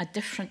are on a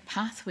different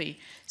pathway.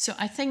 So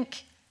I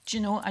think,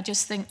 I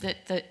just think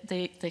that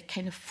the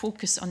kind of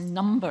focus on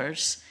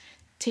numbers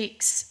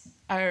takes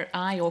our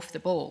eye off the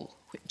ball,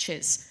 which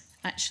is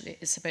actually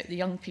it's about the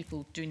young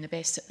people doing the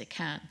best that they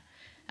can.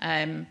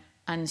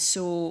 And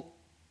so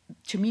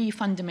to me,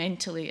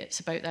 fundamentally, it's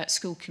about that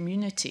school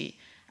community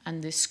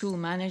and the school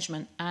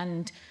management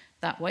and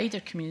that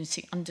wider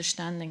community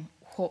understanding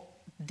what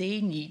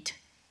they need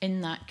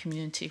in that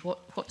community,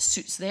 what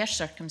suits their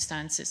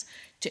circumstances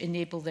to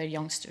enable their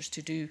youngsters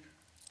to do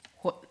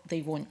what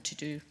they want to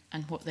do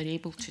and what they're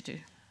able to do.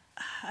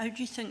 How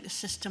do you think the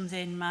system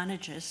then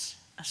manages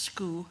a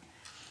school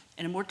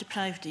in a more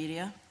deprived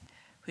area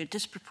where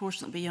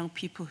disproportionately young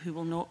people who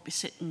will not be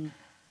sitting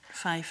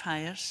 5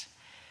 hires,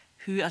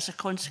 who as a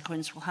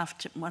consequence will have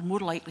to, are more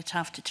likely to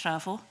have to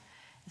travel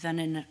than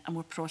in a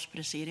more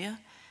prosperous area,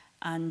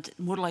 and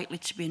more likely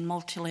to be in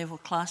multi-level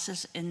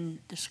classes in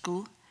the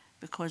school,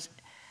 because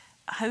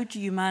how do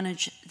you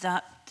manage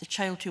that, the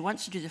child who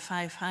wants to do the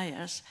 5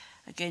 hires,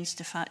 against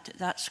the fact that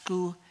that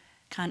school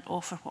can't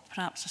offer what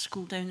perhaps a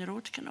school down the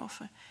road can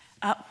offer?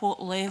 At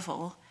what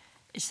level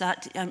is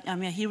that, I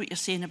mean, I hear what you're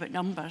saying about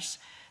numbers,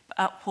 but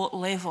at what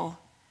level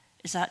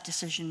is that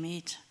decision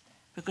made?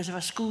 Because if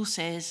a school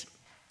says,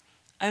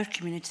 our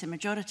community, the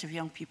majority of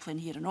young people in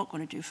here are not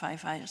going to do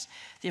 5 hires,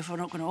 therefore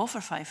we're not going to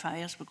offer 5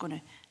 hires, we're going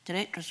to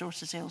direct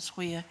resources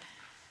elsewhere,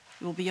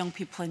 there will be young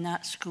people in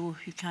that school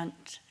who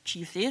can't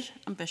achieve their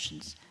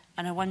ambitions.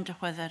 And I wonder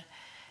whether,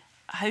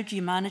 how do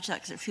you manage that?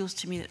 Because it feels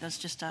to me that there's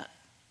just a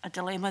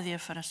dilemma there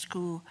for a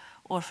school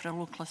or for a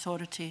local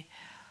authority,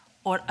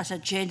 or as a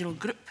general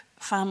group,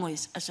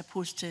 families, as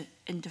opposed to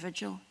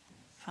individual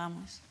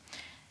families.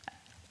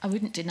 I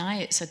wouldn't deny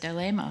it's a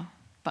dilemma,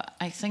 but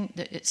I think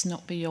that it's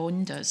not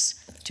beyond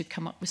us to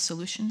come up with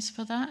solutions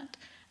for that.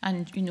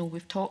 And, you know,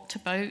 we've talked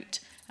about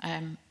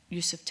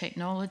use of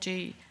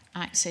technology,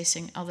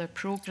 accessing other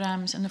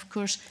programmes, and of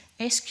course,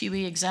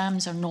 SQA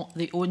exams are not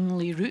the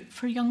only route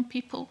for young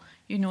people,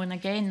 you know, and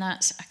again,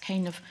 that's a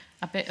kind of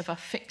a bit of a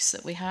fix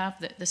that we have,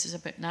 that this is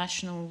about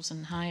nationals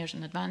and hires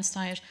and advanced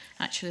hires.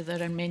 Actually,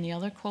 there are many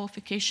other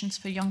qualifications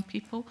for young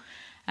people.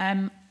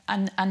 And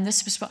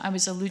this was what I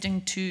was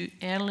alluding to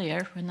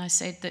earlier when I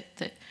said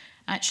that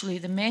actually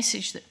the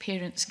message that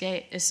parents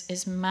get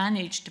is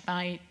managed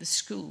by the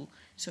school.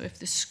 So if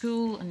the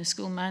school and the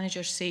school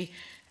managers say,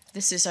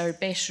 this is our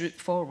best route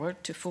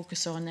forward to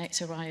focus on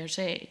X or Y or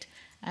Z,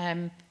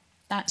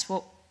 that's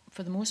what,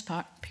 for the most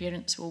part,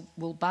 parents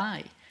will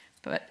buy.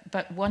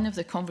 But one of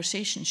the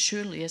conversations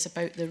surely is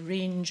about the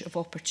range of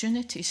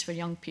opportunities for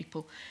young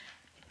people.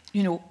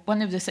 You know,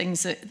 one of the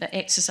things that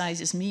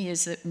exercises me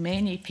is that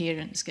many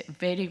parents get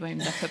very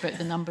wound up about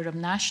the number of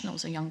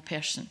nationals a young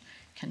person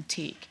can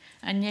take.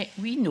 And yet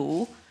we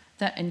know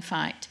that, in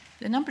fact,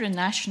 the number of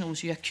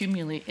nationals you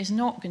accumulate is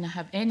not going to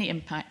have any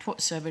impact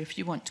whatsoever if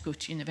you want to go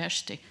to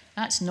university.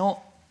 That's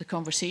not the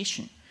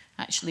conversation.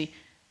 Actually,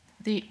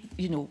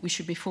 you know, we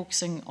should be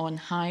focusing on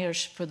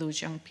hires for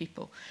those young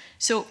people.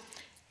 So,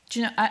 do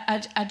you know,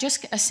 I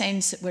just get a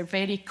sense that we're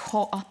very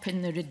caught up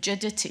in the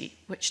rigidity,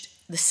 which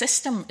the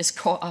system is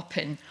caught up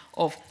in,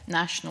 of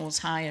nationals,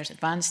 hires,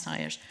 advanced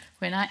hires,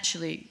 when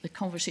actually the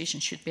conversation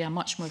should be a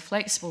much more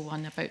flexible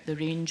one about the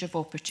range of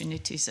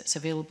opportunities that's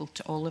available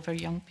to all of our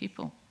young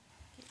people.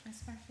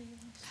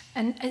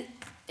 And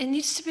it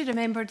needs to be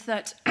remembered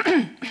that,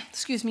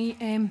 excuse me,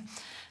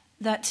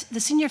 that the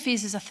senior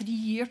phase is a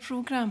 3-year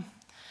programme.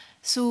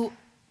 So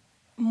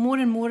more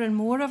and more and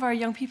more of our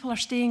young people are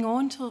staying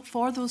on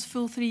for those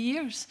full 3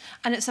 years.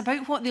 And it's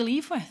about what they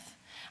leave with.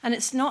 And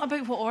it's not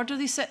about what order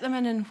they sit them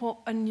in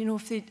and you know,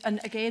 if they, and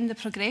again, the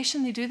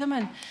progression they do them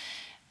in.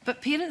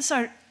 But parents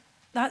are,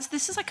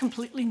 this is a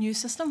completely new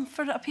system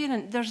for a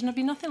parent. There's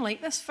been nothing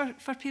like this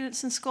for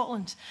parents in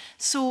Scotland.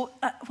 So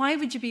why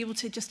would you be able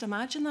to just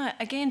imagine that?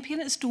 Again,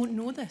 parents don't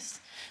know this.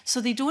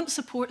 So they don't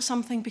support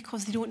something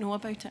because they don't know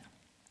about it.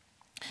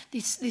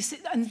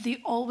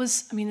 They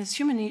always, I mean, it's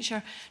human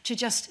nature to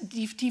just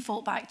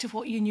default back to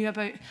what you knew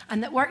about,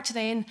 and that worked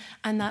then,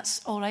 and that's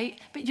all right.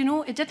 But you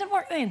know, it didn't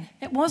work then.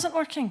 It wasn't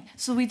working.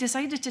 So we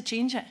decided to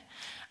change it.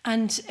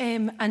 And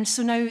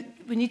so now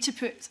we need to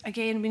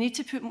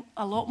put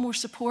a lot more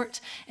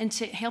support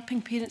into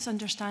helping parents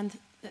understand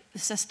the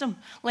system,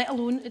 let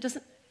alone, it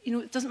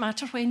doesn't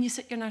matter when you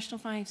sit your National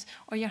Fives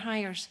or your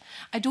hires.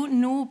 I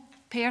don't know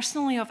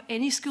personally of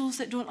any schools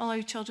that don't allow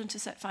children to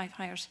sit 5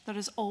 hires. There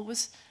is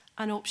always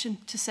an option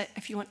to sit,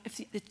 if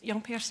the young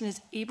person is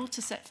able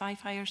to sit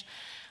 5 hires.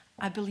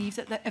 I believe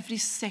that every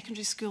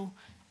secondary school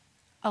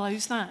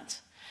allows that.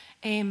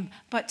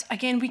 But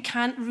again, we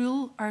can't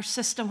rule our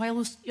system. While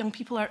those young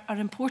people are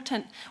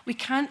important, we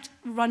can't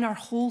run our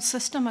whole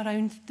system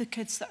around the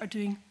kids that are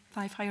doing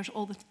 5 hires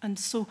and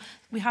so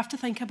we have to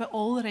think about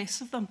all the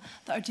rest of them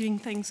that are doing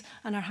things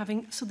and are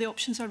having, so the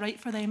options are right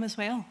for them as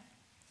well.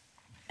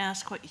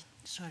 Ask what you,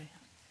 sorry.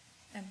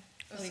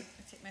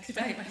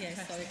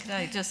 Could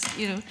I just,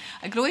 you know,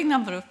 a growing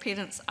number of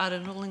parents are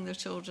enrolling their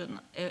children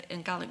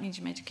in Gaelic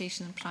medium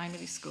education in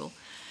primary school,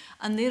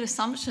 and their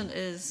assumption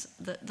is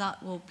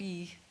that will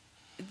be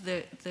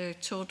their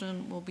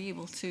children will be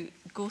able to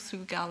go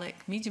through Gaelic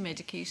medium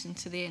education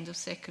to the end of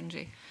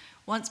secondary.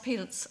 Once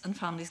parents and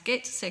families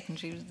get to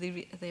secondary,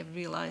 they have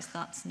realised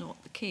that's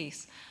not the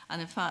case,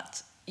 and in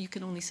fact, you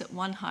can only sit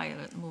 1 higher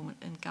at the moment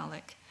in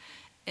Gaelic.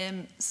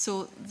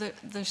 So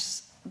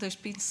there's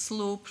been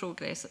slow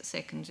progress at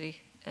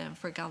secondary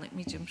for Gaelic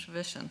medium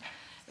provision.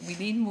 We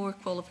need more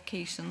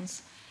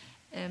qualifications,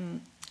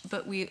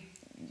 but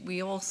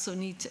we also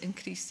need to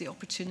increase the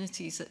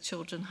opportunities that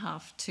children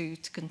have to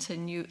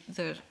continue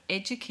their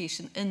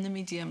education in the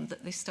medium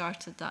that they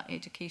started that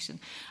education.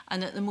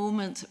 And at the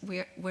moment,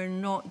 we're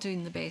not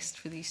doing the best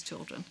for these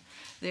children.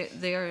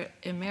 They're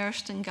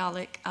immersed in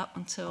Gaelic up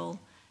until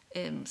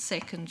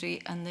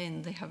secondary, and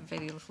then they have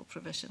very little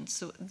provision.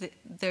 So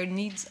their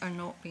needs are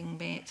not being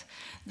met.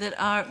 There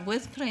are,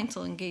 with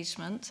parental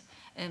engagement,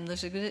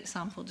 there's a good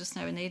example just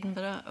now in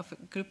Edinburgh of a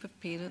group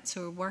of parents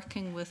who are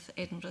working with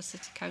Edinburgh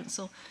City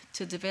Council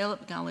to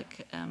develop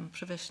Gaelic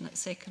provision at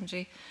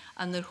secondary,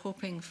 and they're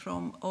hoping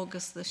from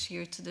August this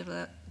year to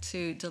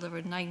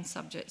deliver 9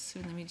 subjects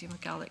through the medium of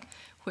Gaelic,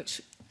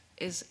 which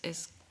is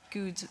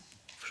good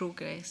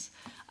progress.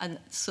 And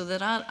so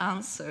there are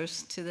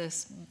answers to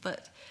this,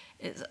 but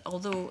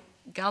although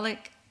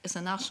Gaelic is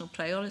a national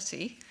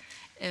priority,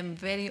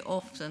 very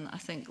often I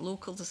think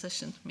local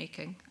decision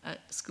making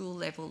at school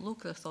level,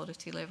 local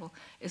authority level,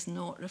 is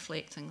not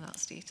reflecting that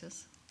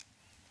status.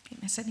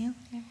 Ms O'Neill?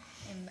 Yeah.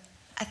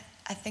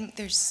 I think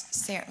there's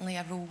certainly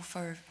a role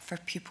for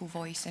pupil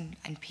voice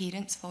and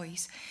parents'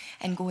 voice,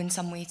 and going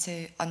some way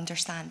to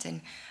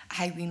understanding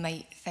how we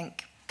might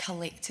think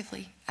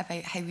collectively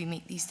about how we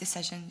make these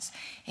decisions.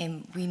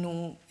 We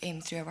know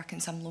through our work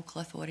in some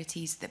local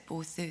authorities that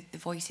both the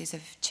voices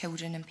of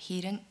children and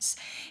parents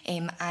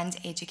and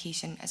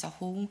education as a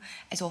whole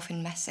is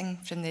often missing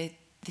from the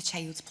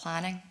child's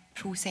planning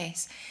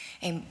process.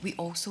 We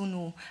also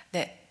know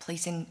that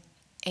placing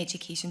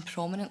education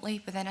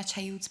prominently within a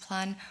child's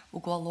plan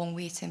will go a long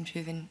way to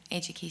improving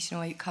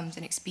educational outcomes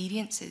and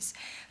experiences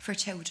for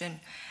children.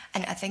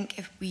 And I think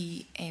if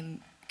we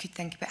could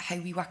think about how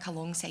we work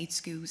alongside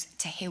schools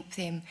to help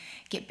them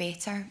get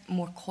better,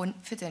 more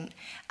confident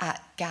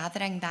at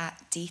gathering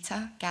that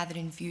data,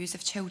 gathering views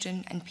of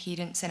children and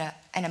parents in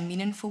a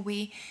meaningful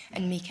way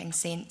and making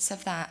sense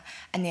of that,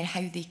 and then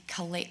how they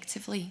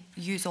collectively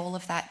use all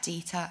of that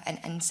data and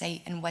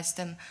insight and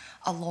wisdom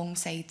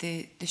alongside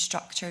the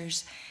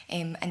structures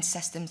and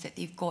systems that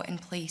they've got in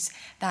place,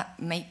 that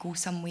might go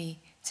some way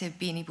to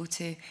being able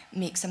to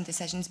make some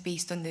decisions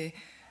based on the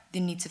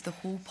needs of the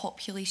whole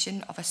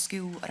population of a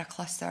school or a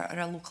cluster or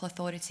a local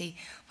authority,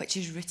 which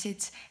is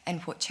rooted in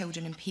what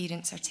children and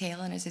parents are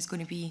telling us is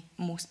going to be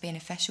most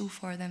beneficial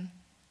for them.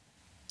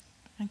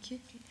 Thank you.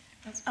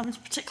 I was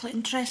particularly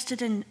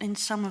interested in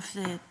some of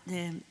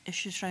the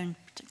issues around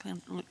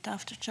particularly looked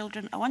after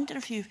children. I wonder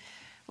if you've,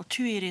 well,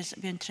 2 areas that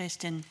would be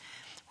interested in.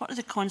 What are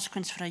the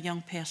consequences for a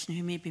young person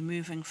who may be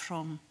moving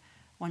from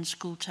one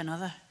school to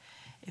another?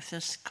 If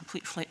there's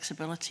complete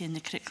flexibility in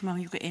the curriculum,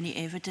 have you got any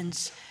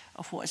evidence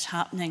of what is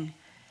happening?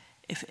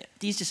 If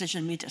these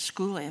decisions are made at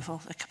school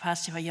level, the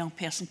capacity of a young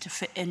person to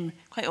fit in,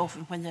 quite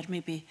often when they're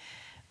maybe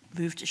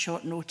moved at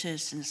short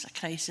notice and there's a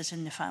crisis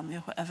in the family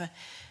or whatever,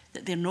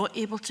 that they're not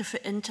able to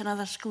fit into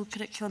another school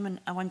curriculum, and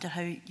I wonder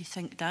how you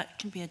think that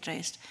can be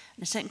addressed.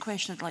 And the second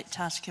question I'd like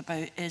to ask you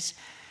about is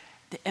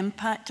the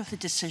impact of the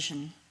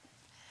decision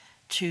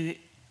to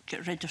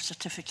get rid of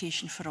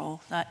certification for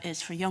all. That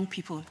is, for young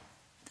people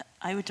that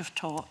I would have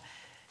taught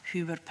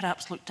who were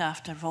perhaps looked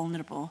after,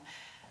 vulnerable,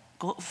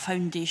 got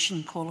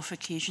foundation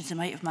qualifications, they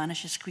might have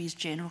managed to squeeze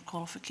general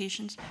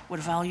qualifications, were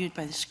valued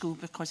by the school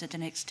because they had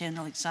an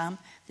external exam,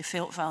 they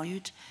felt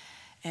valued,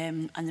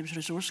 and there was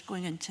resource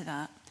going into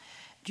that.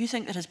 Do you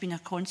think there has been a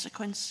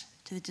consequence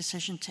to the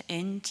decision to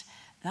end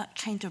that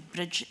kind of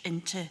bridge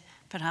into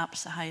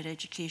perhaps the higher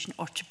education,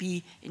 or to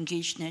be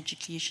engaged in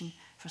education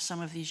for some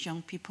of these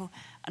young people?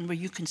 And were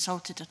you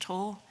consulted at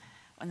all?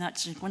 And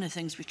that's one of the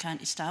things we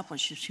can't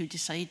establish, is who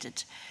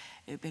decided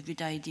it would be a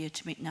good idea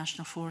to make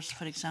National Fours,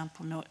 for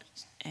example, not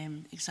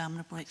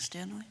examinable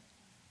externally.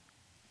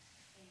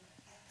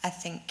 I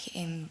think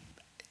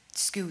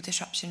school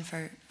disruption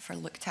for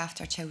looked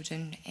after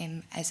children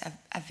is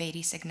a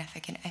very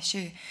significant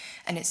issue,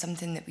 and it's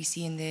something that we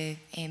see in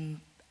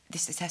the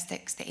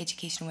statistics, the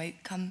educational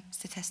outcome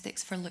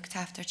statistics for looked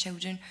after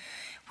children.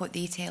 What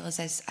they tell us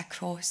is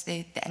across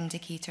the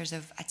indicators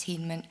of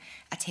attainment,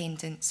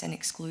 attendance and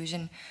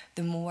exclusion,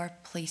 the more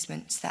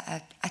placements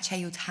that a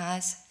child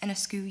has in a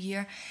school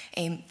year,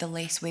 the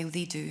less well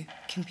they do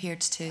compared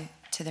to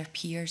their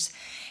peers.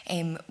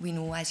 We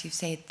know, as you've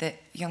said,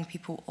 that young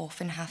people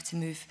often have to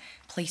move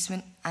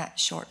placement at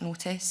short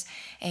notice,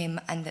 and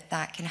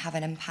that can have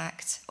an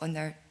impact on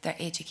their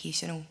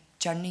educational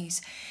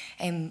journeys.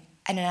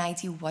 In an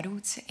ideal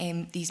world,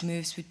 these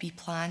moves would be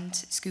planned,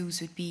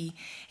 schools would be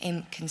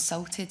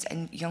consulted,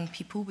 and young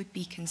people would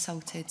be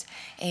consulted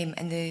in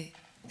a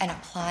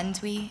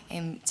planned way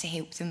to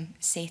help them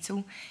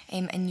settle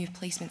in new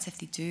placements if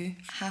they do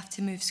have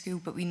to move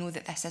school. But we know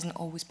that this isn't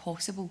always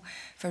possible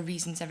for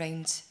reasons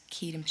around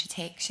care and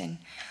protection.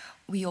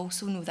 We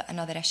also know that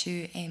another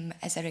issue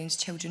is around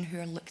children who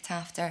are looked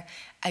after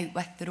out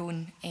with their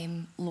own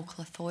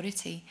local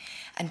authority,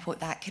 and what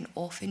that can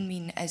often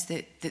mean is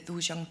that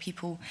those young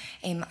people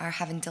are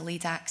having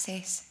delayed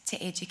access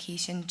to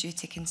education due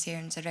to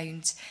concerns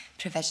around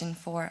provision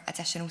for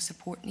additional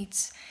support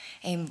needs.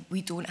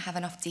 We don't have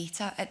enough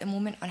data at the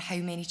moment on how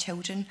many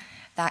children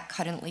that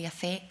currently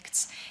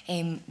affects.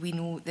 We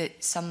know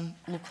that some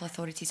local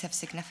authorities have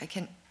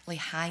significant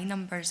high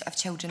numbers of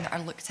children that are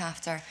looked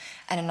after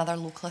in another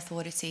local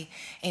authority,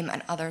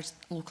 and other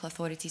local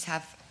authorities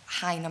have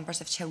high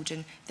numbers of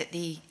children that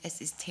they, as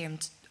is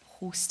termed,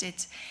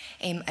 hosted.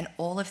 And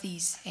all of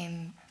these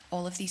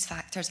all of these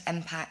factors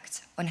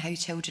impact on how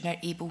children are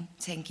able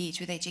to engage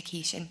with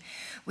education.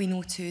 We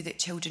know too that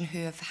children who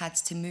have had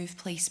to move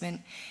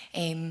placement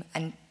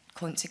and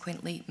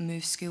consequently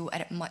move school are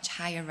at much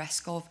higher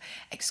risk of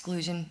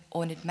exclusion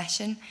on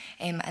admission,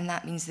 and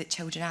that means that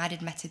children are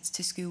admitted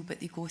to school but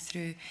they go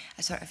through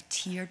a sort of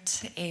tiered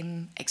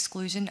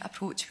exclusion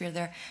approach where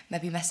they're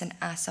maybe missing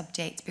a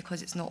subject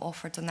because it's not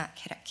offered on that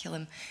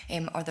curriculum,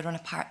 or they're on a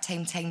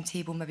part-time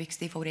timetable maybe because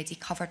they've already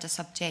covered a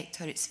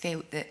subject, or it's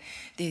felt that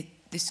the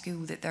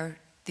school that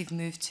they've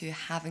moved to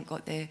haven't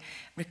got the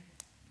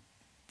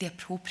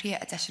appropriate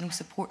additional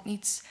support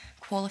needs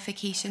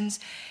qualifications.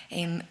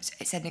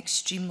 It's an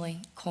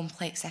extremely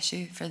complex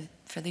issue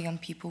for the young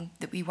people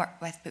that we work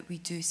with, but we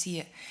do see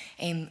it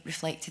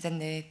reflected in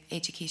the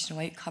educational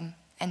outcome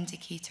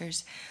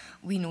indicators.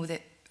 We know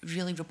that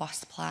really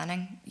robust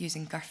planning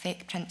using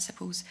GIRFEC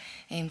principles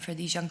for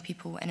these young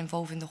people and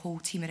involving the whole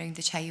team around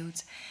the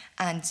child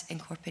and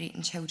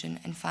incorporating children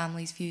and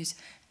families' views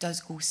does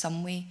go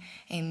some way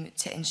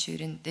to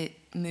ensuring that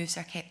moves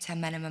are kept to a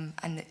minimum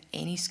and that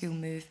any school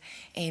move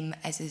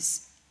is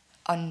as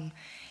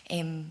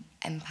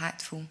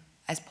impactful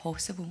as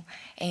possible.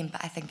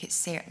 But I think it's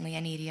certainly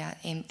an area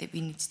that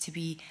we need to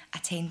be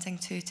attending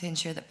to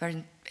ensure that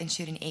we're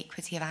ensuring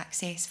equity of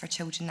access for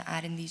children that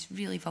are in these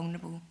really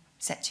vulnerable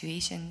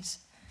situations.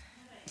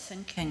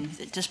 Thinking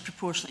that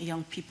disproportionately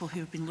young people who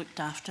have been looked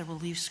after will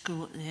leave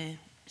school at the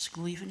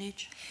school leaving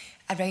age?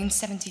 Around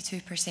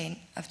 72%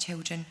 of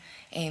children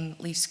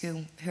leave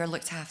school who are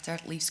looked after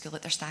leave school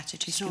at their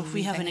statutory school. So if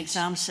we have an age.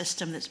 exam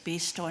system that's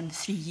based on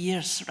 3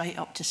 years right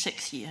up to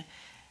 6th year,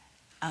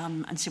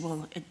 and say,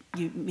 well,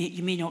 you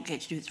may not get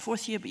to do it in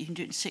 4th year, but you can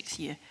do it in 6th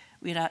year,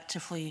 we're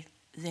actively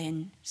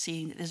then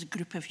saying that there's a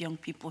group of young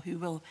people who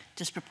will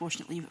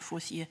disproportionately leave at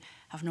 4th year,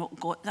 have not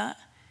got that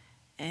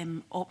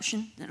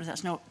option.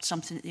 That's not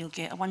something that they'll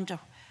get. I wonder,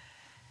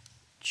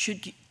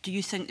 do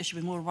you think there should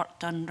be more work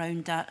done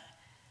around that?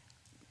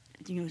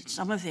 You know,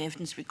 some of the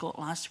evidence we got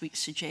last week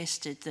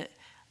suggested that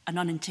an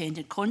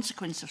unintended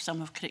consequence of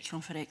some of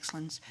Curriculum for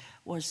Excellence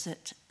was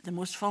that the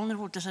most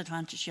vulnerable,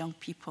 disadvantaged young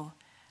people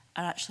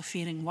are actually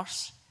faring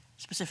worse,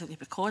 specifically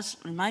because,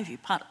 in my view,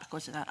 partly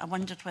because of that. I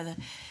wondered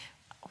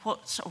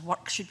what sort of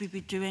work should we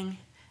be doing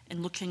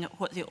in looking at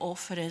what the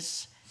offer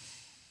is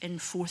in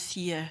 4th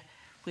year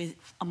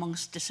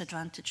amongst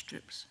disadvantaged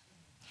groups?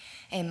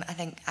 I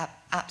think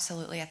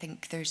absolutely. I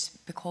think there's,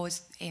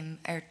 because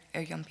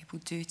our young people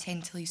do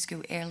tend to leave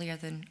school earlier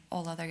than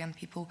all other young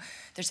people,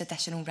 there's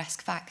additional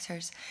risk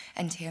factors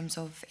in terms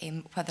of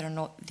whether or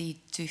not they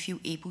do feel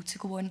able to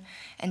go on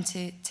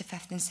into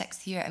 5th and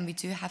 6th year. And we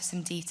do have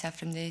some data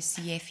from the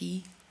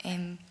CFE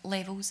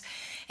levels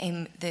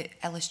that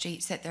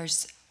illustrates that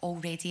there's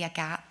already a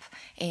gap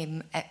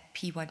at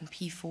P1,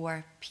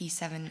 P4,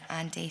 P7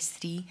 and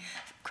S3,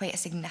 quite a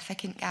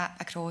significant gap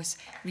across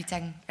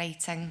reading,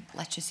 writing,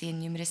 literacy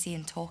and numeracy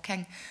and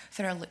talking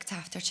for our looked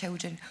after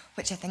children,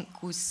 which I think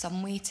goes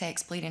some way to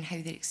explaining how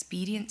they're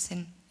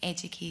experiencing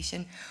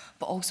education,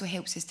 but also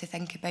helps us to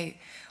think about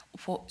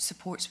what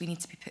supports we need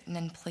to be putting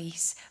in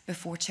place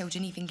before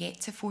children even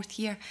get to 4th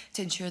year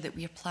to ensure that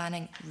we are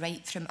planning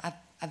right from a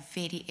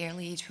very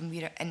early age when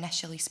we are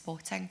initially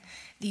spotting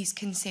these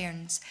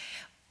concerns.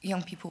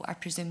 Young people are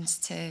presumed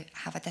to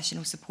have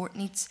additional support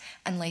needs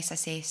unless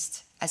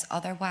assessed as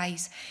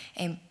otherwise,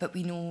 but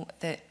we know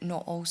that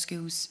not all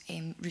schools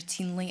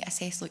routinely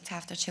assess looked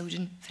after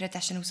children for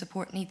additional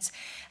support needs,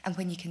 and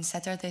when you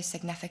consider the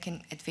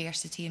significant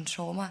adversity and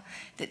trauma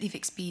that they've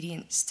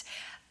experienced,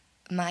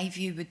 my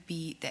view would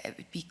be that it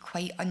would be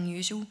quite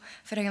unusual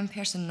for a young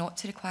person not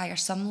to require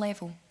some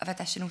level of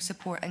additional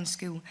support in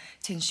school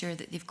to ensure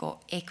that they've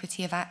got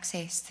equity of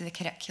access to the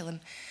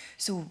curriculum.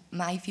 So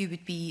my view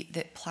would be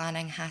that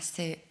planning has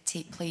to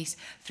take place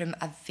from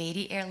a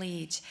very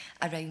early age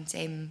around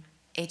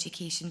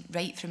education,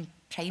 right from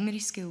primary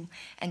school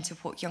into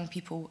what young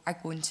people are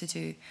going to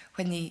do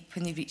when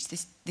they reach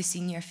the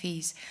senior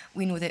phase.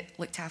 We know that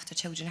looked after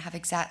children have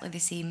exactly the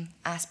same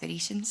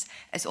aspirations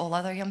as all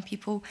other young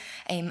people,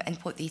 and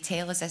what they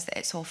tell us is that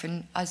it's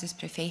often us as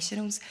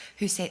professionals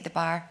who set the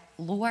bar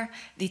lower.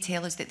 They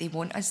tell us that they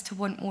want us to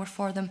want more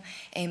for them,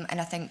 and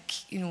I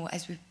think, you know,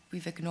 as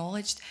we've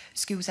acknowledged,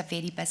 school's a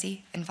very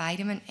busy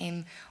environment.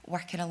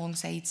 Working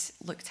alongside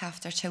looked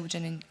after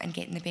children and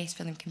getting the best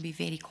for them can be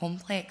very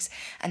complex,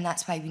 and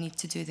that's why we need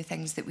to do the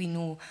things that we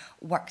know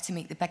work to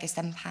make the biggest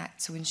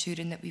impact, so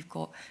ensuring that we've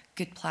got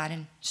good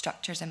planning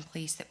structures in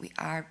place, that we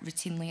are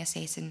routinely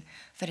assessing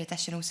for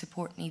additional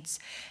support needs,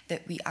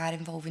 that we are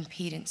involving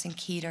parents and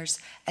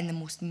carers in the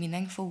most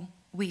meaningful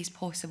ways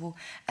possible,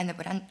 and that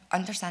we're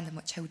understanding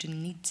what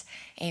children need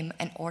in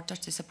order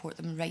to support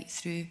them right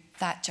through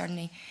that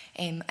journey,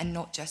 and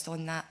not just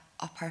on that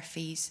upper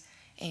phase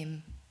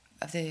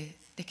of the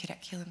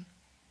curriculum.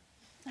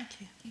 Thank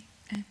you.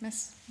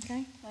 Ms.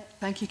 McGuy?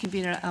 Thank you,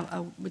 Convener.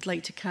 I would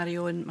like to carry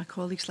on my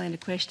colleague's line of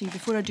questioning.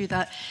 Before I do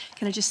that,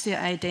 can I just say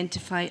I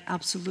identify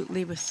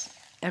absolutely with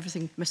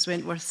everything Ms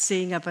Wentworth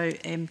saying about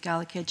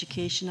Gaelic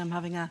education. I'm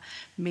having a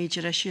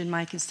major issue in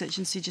my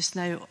constituency just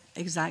now,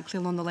 exactly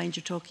along the lines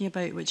you're talking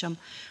about, which I'm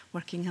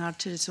working hard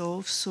to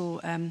resolve.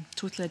 So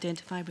totally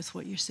identify with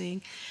what you're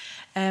saying.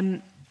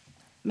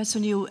 Ms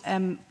O'Neill,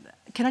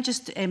 can I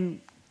just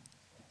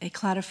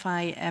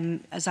clarify,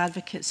 as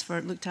advocates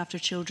for looked after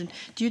children,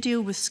 do you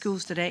deal with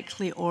schools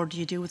directly or do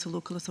you deal with the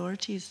local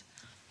authorities?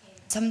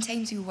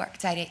 Sometimes we work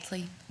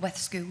directly with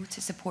school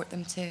to support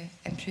them to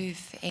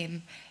improve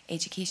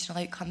educational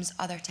outcomes.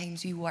 Other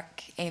times we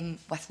work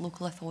with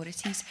local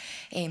authorities.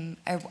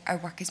 Our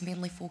work is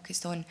mainly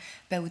focused on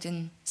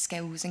building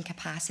skills and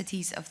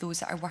capacities of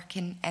those that are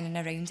working in and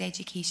around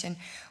education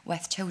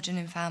with children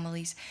and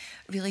families,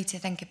 really to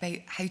think about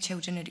how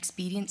children are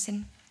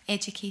experiencing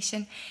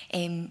education.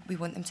 We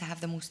want them to have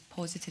the most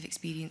positive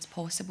experience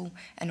possible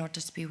in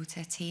order to be able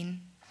to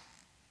attain.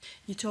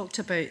 You talked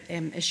about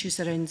issues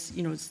around,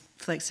 you know,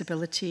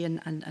 flexibility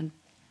and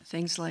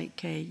things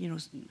like, you know,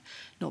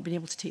 not being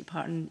able to take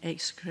part in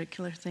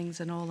extracurricular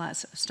things and all that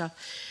sort of stuff.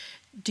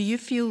 Do you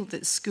feel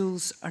that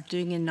schools are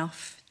doing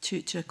enough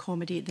to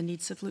accommodate the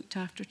needs of looked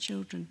after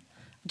children?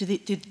 Do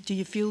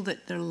you feel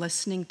that they're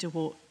listening to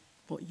what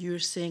you're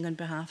saying on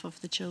behalf of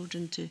the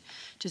children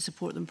to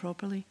support them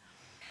properly?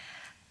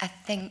 I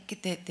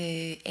think that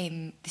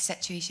the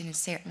situation is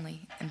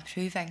certainly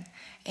improving,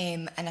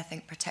 and I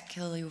think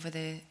particularly over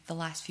the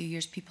last few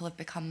years people have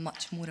become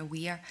much more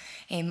aware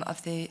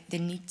of the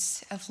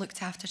needs of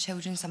looked after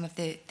children, some of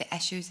the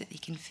issues that they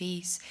can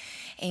face.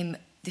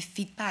 The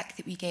feedback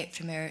that we get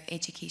from our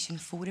education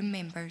forum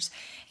members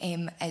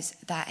is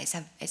that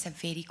it's a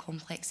very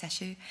complex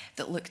issue,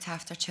 that looked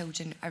after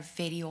children are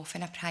very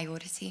often a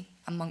priority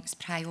amongst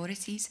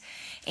priorities,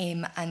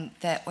 and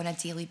that on a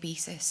daily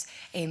basis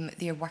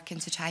they are working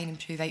to try and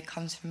improve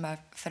outcomes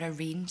for a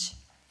range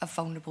of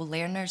vulnerable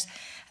learners.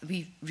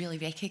 We really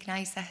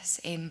recognise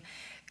this.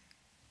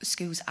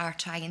 Schools are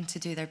trying to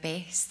do their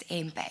best,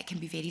 but it can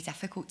be very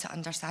difficult to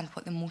understand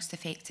what the most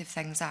effective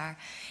things are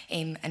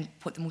and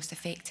what the most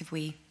effective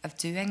way of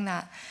doing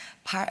that.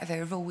 Part of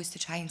our role is to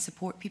try and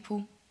support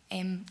people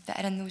that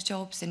are in those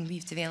jobs, and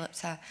we've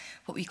developed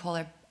what we call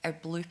our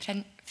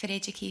blueprint for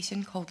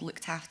education called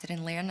Looked After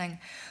and Learning,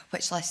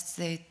 which lists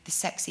the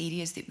 6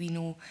 areas that we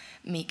know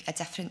make a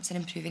difference in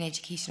improving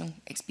educational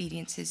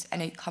experiences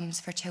and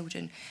outcomes for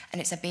children. And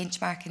it's a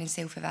benchmarking and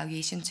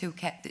self-evaluation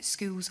toolkit that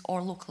schools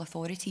or local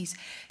authorities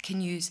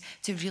can use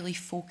to really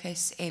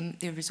focus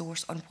their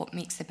resource on what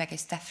makes the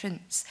biggest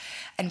difference.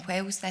 And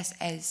whilst this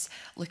is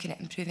looking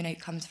at improving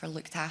outcomes for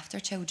looked after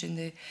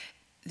children,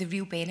 the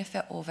real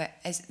benefit of it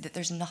is that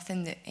there's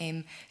nothing that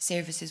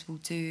services will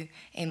do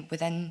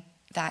within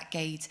that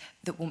guide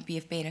that won't be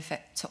of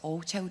benefit to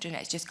all children.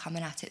 It's just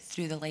coming at it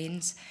through the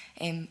lens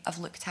of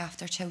looked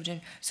after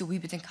children. So we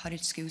would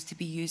encourage schools to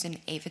be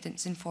using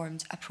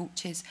evidence-informed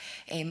approaches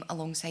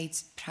alongside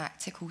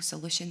practical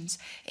solutions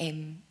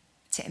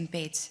to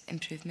embed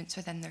improvements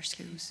within their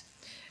schools.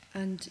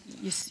 And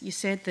you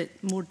said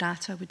that more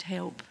data would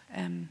help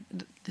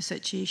the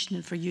situation,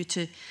 and for you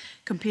to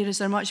compare. Is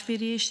there much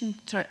variation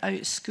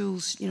throughout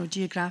schools, you know,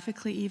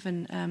 geographically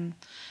even?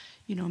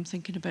 You know, I'm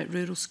thinking about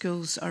rural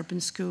schools,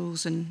 urban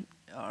schools, and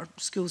or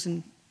schools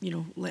in, you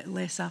know,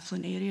 less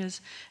affluent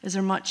areas. Is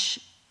there much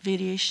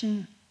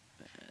variation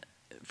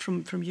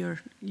from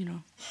your, you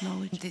know,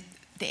 knowledge?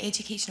 The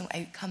educational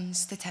outcomes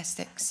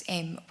statistics,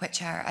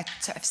 which are a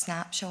sort of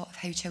snapshot of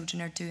how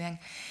children are doing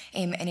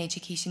in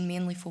education,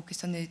 mainly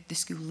focused on the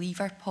school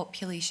leaver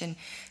population,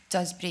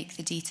 does break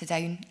the data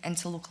down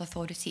into local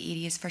authority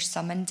areas for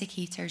some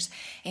indicators,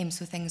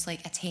 so things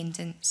like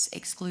attendance,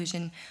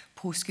 exclusion,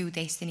 post-school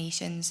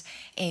destinations,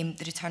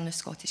 the return of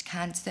Scottish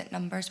candidate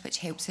numbers, which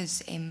helps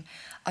us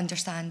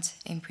understand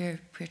where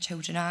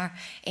children are,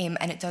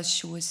 and it does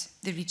show us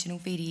the regional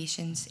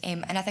variations,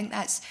 and I think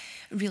that's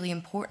really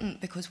important,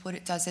 because what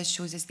it does is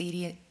shows us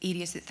the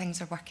areas that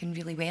things are working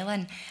really well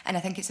in, and I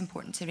think it's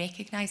important to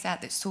recognise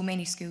that so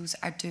many schools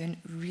are doing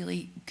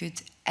really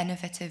good,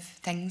 innovative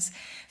things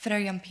for our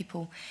young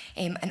people,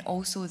 and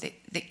also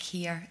that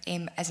care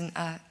isn't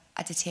a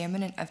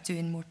determinant of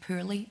doing more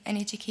poorly in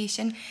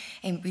education.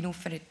 We know,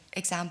 for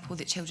example,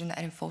 that children that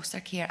are in foster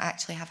care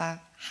actually have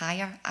a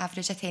higher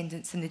average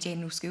attendance than the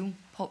general school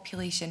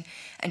population,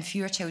 and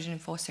fewer children in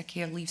foster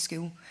care leave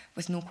school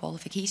with no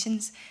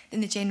qualifications than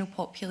the general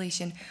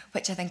population,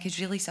 which I think is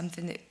really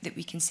something that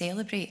we can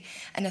celebrate.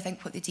 And I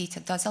think what the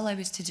data does allow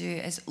us to do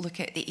is look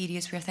at the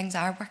areas where things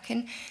are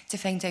working, to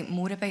find out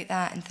more about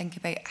that and think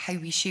about how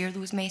we share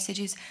those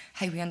messages,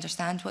 how we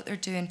understand what they're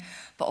doing,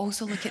 but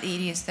also look at the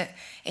areas that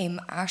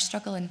are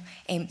struggling,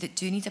 that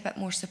do need a bit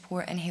more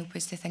support, and help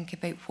us to think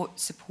about what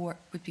support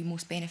would be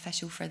most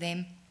beneficial for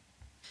them.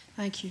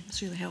 Thank you.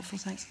 That's really helpful.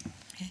 Thanks.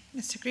 Okay.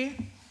 Mr. Greer.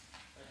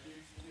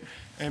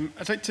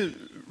 I'd like to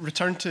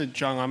return to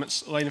John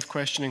Lamott's line of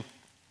questioning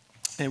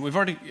We've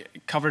already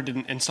covered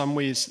in some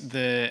ways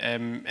the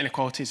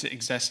inequalities that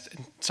exist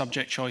in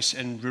subject choice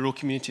in rural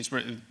communities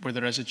where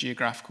there is a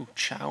geographical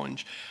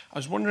challenge. I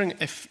was wondering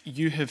if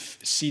you have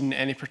seen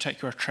any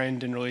particular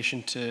trend in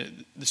relation to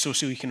the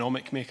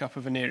socioeconomic makeup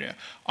of an area.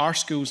 Are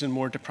schools in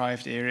more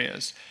deprived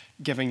areas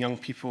giving young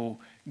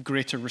people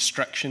greater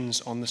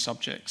restrictions on the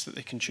subjects that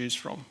they can choose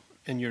from,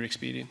 in your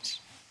experience?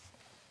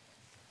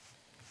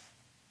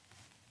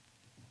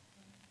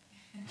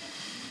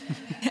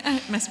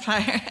 Ms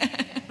Pryor.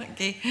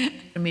 Okay.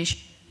 Information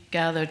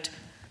gathered,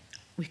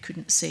 we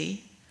couldn't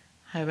say.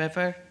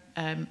 However,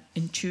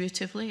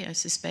 intuitively, I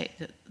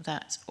suspect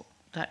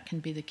that can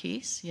be the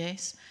case,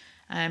 yes.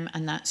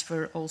 And that's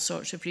for all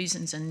sorts of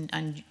reasons,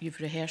 and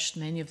you've rehearsed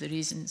many of the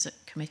reasons at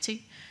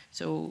committee.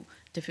 So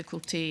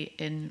difficulty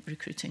in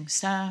recruiting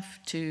staff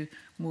to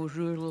more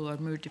rural or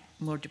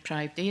more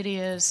deprived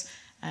areas.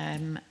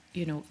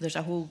 You know, there's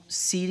a whole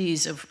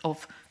series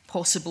of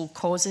possible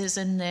causes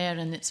in there,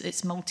 and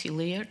it's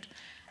multi-layered.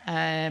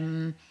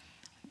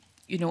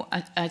 You know,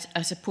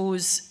 I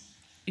suppose,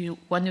 you know,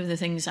 one of the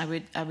things I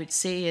would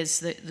say is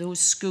that those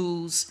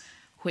schools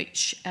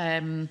which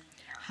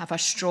have a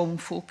strong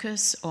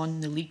focus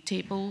on the league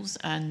tables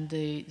and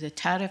the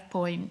tariff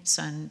points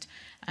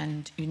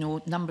and you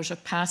know, numbers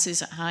of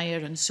passes at higher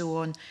and so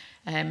on,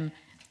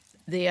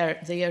 they are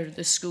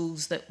the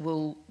schools that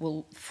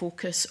will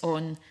focus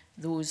on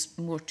those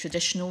more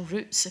traditional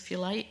routes, if you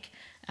like.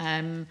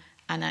 And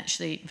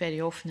actually,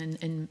 very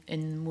often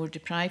in more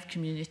deprived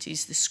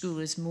communities, the school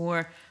is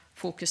more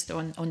focused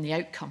on the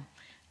outcome,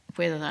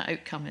 whether that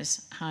outcome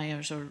is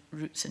hires or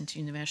routes into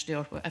university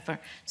or whatever.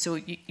 So,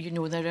 you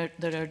know, there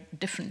are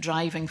different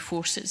driving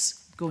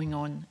forces going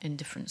on in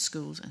different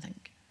schools, I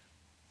think.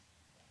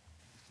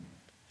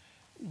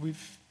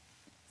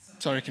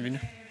 Sorry,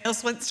 Convener.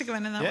 Else wants to go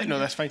in on that one? No,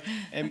 that's fine.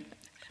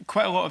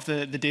 Quite a lot of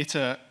the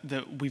data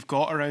that we've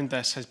got around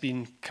this has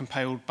been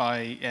compiled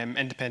by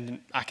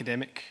independent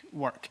academic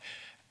work.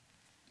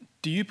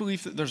 Do you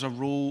believe that there's a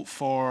role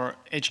for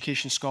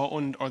Education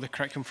Scotland or the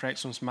Curriculum for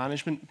Excellence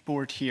Management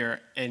Board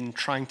here in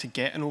trying to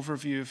get an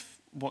overview of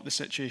what the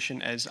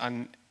situation is?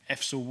 And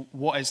if so,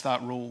 what is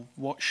that role?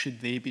 What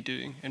should they be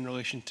doing in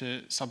relation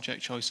to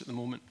subject choice at the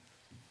moment?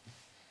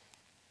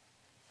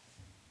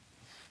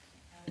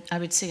 I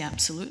would say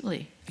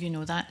absolutely. You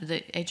know, that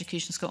the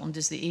Education Scotland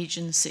is the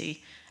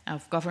agency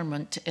of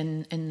government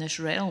in this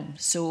realm.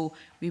 So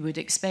we would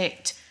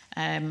expect,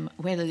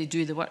 whether they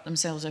do the work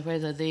themselves or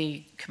whether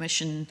they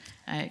commission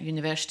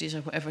universities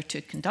or whatever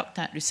to conduct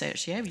that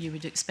research, yeah, you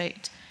would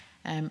expect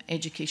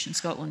Education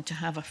Scotland to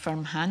have a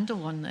firm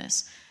handle on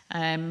this,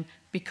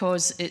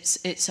 because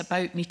it's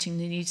about meeting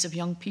the needs of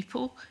young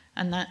people,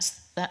 and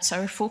that's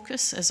our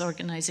focus as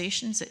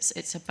organisations.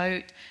 It's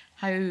about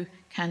how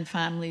can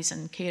families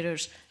and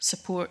carers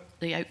support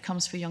the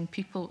outcomes for young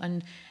people,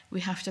 and we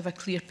have to have a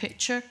clear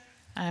picture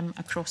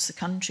across the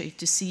country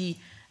to see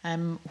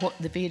what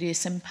the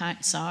various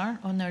impacts are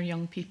on our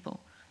young people.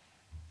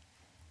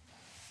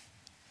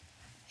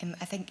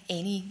 I think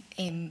any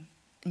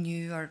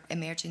new or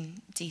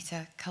emerging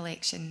data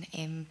collection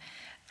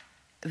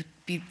would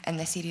be, in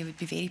this area, would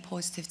be very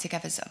positive to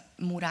give us a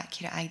more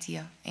accurate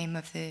idea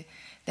of the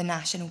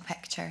national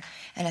picture.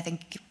 And I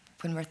think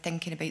when we're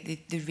thinking about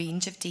the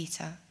range of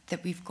data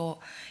that we've got,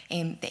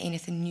 that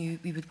anything new,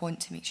 we would want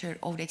to make sure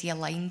already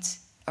aligned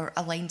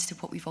to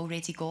what we've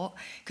already got,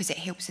 because it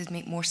helps us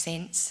make more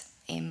sense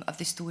of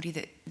the story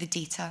that the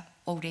data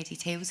already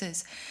tells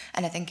us.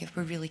 And I think if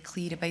we're really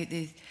clear about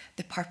the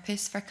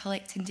purpose for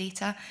collecting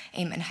data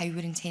and how we're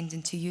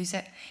intending to use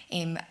it,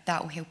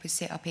 that will help us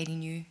set up any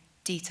new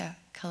data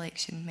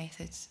collection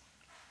methods.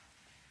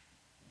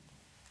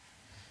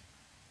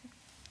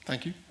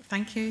 Thank you.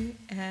 Thank you.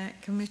 Can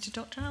we move to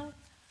Dr. Allen?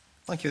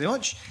 Thank you very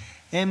much.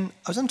 I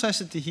was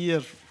interested to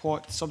hear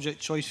what subject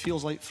choice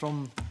feels like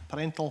from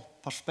parental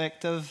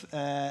perspective,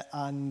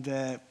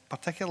 and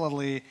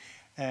particularly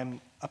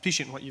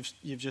appreciating what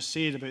you've just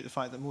said about the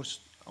fact that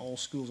all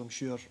schools, I'm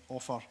sure,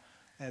 offer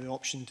the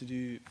option to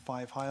do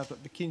 5 hires,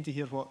 but be keen to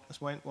hear what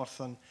Ms Wentworth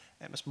and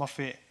Ms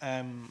Murphy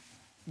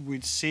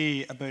would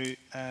say about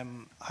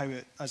how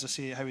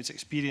it's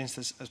experienced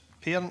as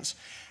parents,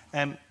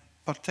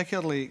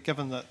 particularly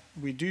given that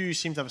we do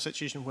seem to have a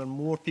situation where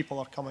more people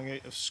are coming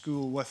out of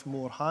school with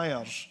more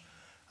hires.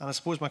 And I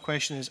suppose my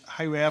question is,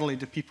 how early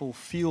do people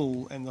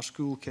feel in their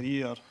school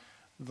career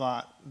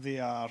that they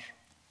are,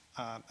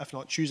 if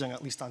not choosing,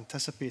 at least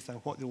anticipating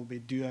what they will be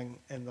doing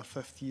in their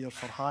 5th year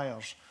for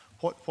hires?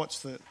 What's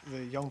the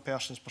young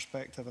person's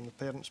perspective and the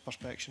parent's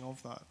perspective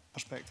of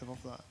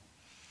that?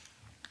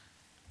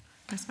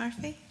 Ms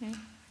Murphy?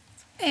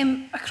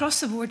 Yeah. Across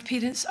the board,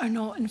 parents are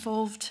not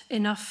involved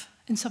enough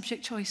in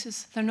subject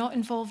choices. They're not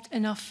involved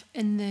enough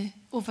in the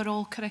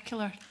overall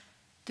curricular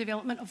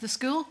development of the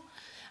school,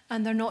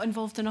 and they're not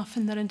involved enough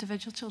in their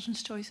individual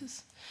children's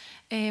choices.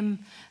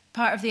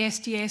 Part of the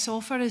SDS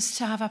offer is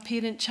to have a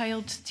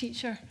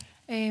parent-child-teacher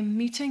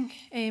meeting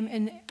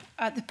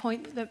at the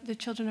point that the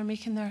children are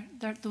making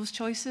those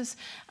choices,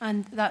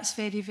 and that's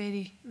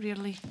very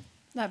rarely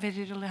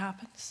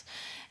happens.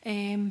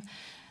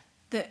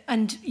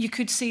 and you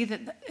could say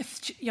that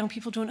if young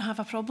people don't have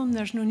a problem,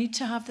 there's no need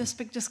to have this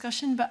big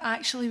discussion. But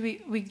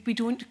actually, we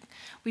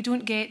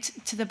don't get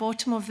to the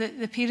bottom of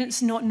the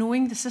parents not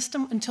knowing the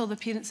system until the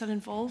parents are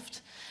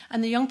involved.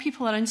 And the young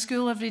people are in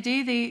school every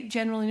day. They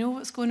generally know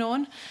what's going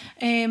on,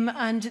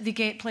 and they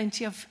get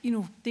plenty of,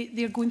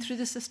 they're going through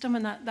the system,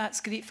 and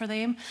that's great for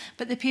them.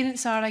 But the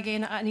parents are,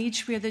 again, at an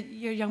age where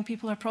your young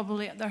people are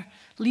probably at their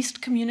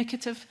least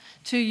communicative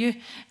to you,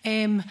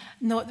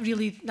 not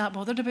really that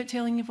bothered about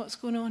telling you what's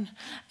going on.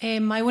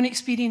 My own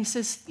experience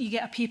is you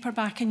get a paper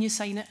back and you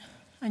sign it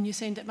and you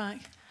send it back,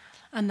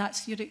 and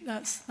that's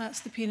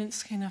the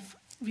parents' kind of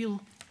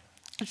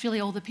it's really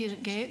all the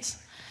parent gets.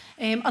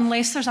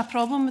 Unless there's a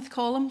problem with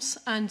columns,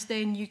 and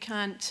then you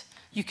can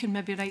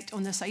maybe write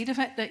on the side of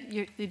it that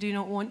they do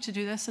not want to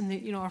do this, and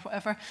or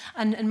whatever.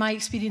 And in my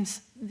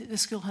experience, the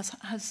school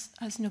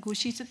has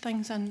negotiated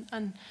things,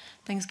 and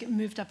things get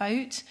moved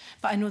about.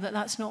 But I know that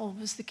that's not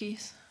always the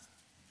case.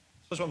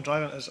 So what I'm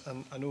driving at is,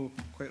 and I know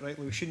quite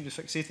rightly we shouldn't be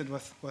fixated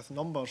with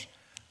numbers,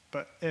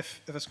 but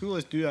if a school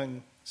is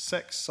doing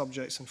 6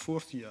 subjects in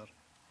 4th year,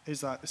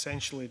 is that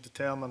essentially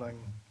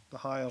determining the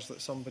hires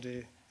that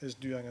somebody is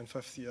doing in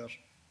 5th year,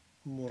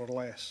 more or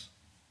less,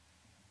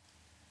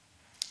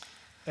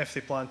 if they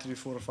plan to do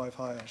 4 or 5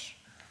 hires?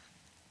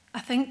 I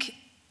think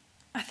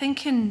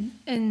in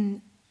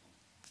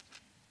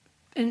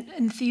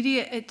theory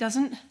it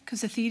doesn't,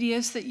 because the theory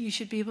is that you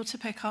should be able to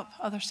pick up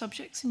other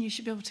subjects, and you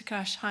should be able to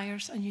crash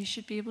hires, and you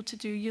should be able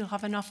to you'll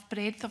have enough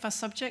breadth of a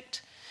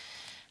subject.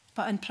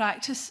 But in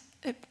practice,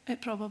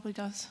 it probably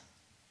does.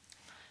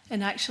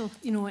 In actual,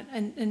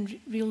 in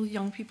real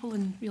young people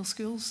in real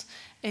schools,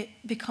 it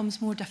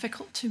becomes more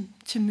difficult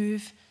to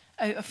move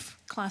out of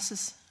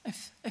classes.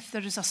 If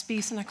there is a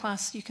space in a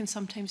class, you can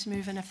sometimes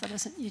move, and if there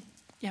isn't, you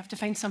have to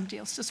find somebody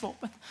else to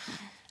swap with.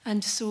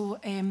 And so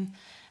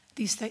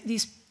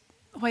these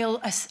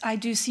while I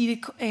do see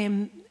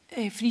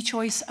the free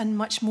choice and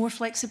much more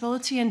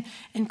flexibility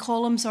in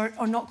columns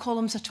or not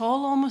columns at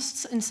all,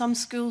 almost in some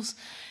schools,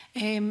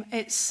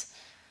 that's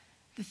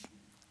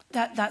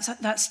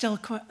still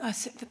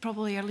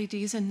probably early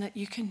days in that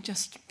you can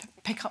just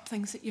pick up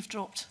things that you've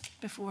dropped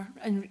before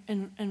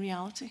in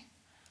reality.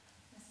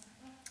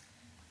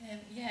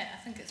 Yeah,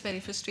 I think it's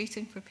very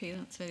frustrating for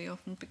parents very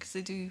often, because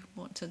they do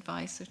want to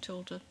advise their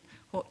children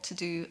what to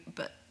do,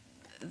 but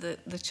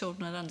the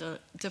children are under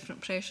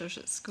different pressures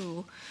at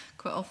school.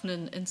 Quite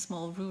often in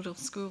small rural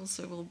schools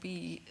there will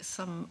be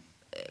some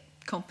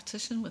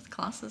competition with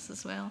classes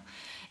as well.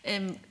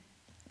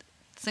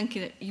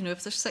 Thinking that,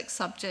 if there's 6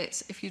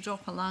 subjects, if you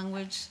drop a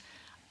language,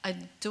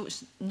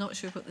 not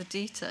sure what the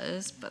data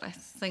is, but I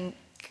think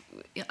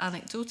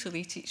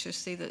anecdotally teachers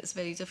say that it's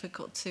very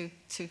difficult to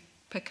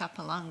pick up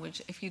a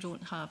language if you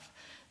don't have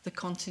the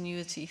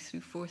continuity through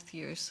 4th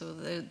year. So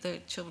the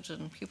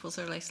pupils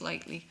are less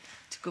likely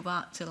to go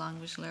back to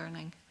language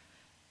learning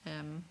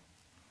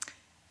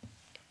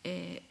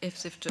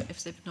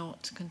if they've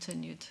not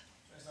continued.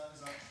 Is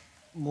that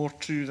more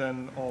true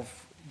then of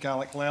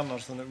Gaelic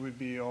learners than it would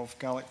be of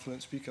Gaelic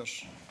fluent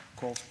speakers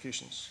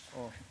qualifications?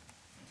 Or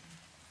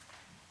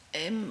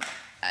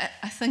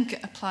I think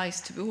it applies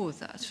to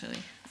both, actually.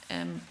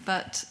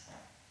 But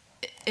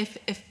if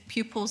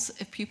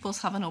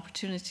pupils have an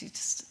opportunity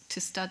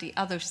to study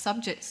other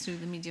subjects through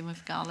the medium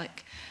of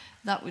Gaelic,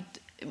 that would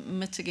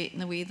mitigate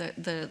in a way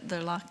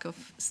their lack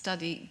of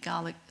studying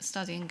Gaelic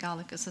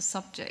as a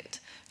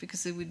subject,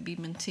 because they would be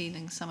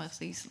maintaining some of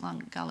these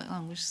Gaelic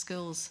language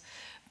skills.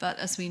 But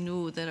as we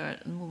know, there are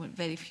at the moment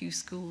very few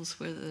schools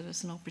where there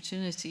is an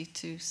opportunity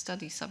to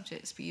study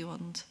subjects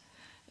beyond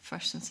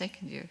 1st and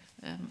 2nd year,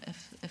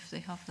 if they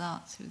have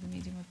that through the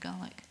medium of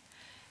Gaelic.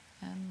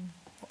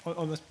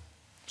 On this,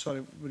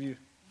 sorry, were you?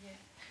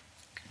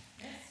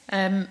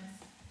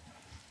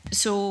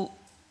 So,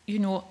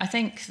 I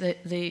think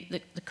that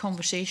the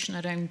conversation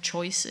around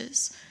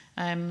choices,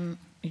 end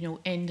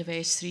of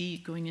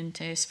S3 going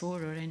into S4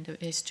 or end of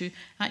S2,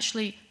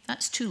 actually,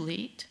 that's too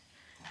late.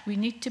 We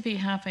need to be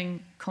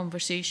having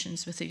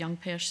conversations with the young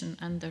person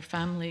and their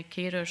family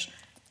carers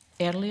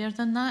earlier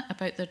than that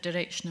about their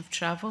direction of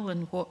travel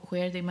and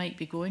where they might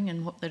be going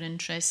and what their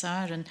interests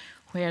are and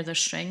where their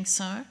strengths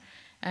are.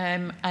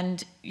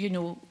 And,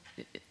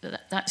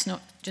 that's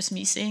not just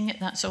me saying it,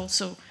 that's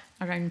also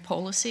around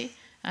policy.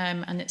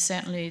 And it's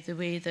certainly the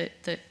way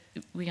that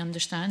we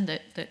understand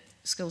that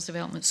Skills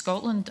Development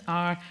Scotland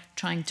are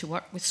trying to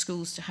work with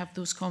schools to have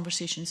those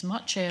conversations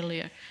much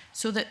earlier,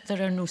 so that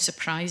there are no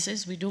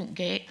surprises. We don't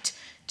get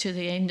to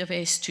the end of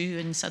S2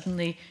 and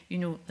suddenly,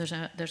 there's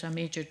a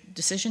major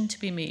decision to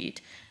be made.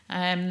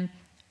 And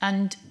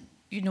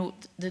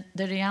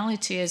the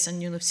reality is, and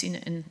you'll have seen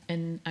it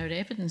in our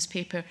evidence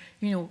paper,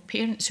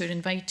 parents who are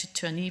invited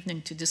to an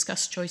evening to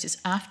discuss choices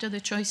after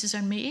the choices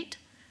are made.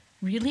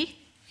 Really?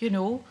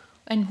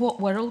 In what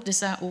world is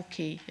that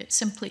okay? It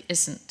simply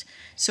isn't.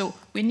 So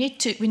we need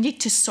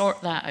to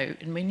sort that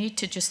out, and we need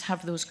to just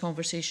have those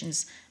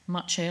conversations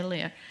much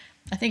earlier.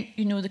 I think,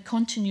 the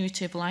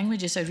continuity of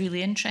language is a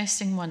really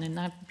interesting one, and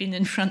I've been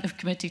in front of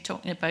committee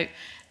talking about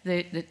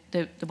the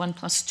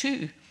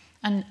 1+2.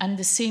 And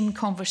the same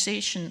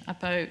conversation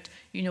about,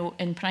 you know,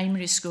 in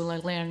primary school I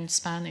learn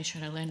Spanish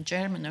or I learn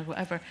German or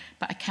whatever,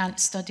 but I can't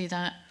study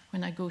that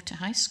when I go to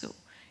high school.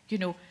 You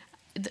know,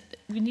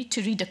 we need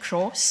to read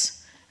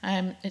across.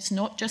 It's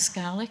not just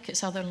Gaelic,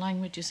 it's other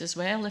languages as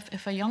well.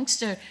 If a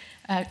youngster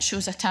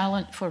shows a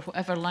talent for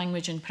whatever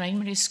language in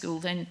primary school,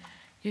 then,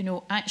 you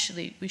know,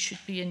 actually we should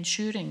be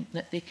ensuring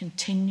that they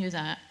continue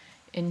that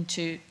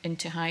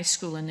into high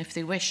school, and if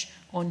they wish,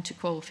 on to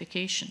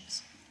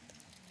qualifications.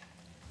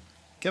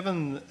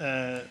 Given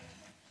the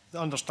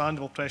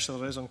understandable pressure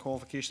there is on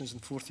qualifications in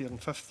 4th year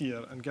and 5th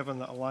year, and given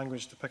that a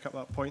language, to pick up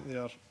that point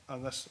there,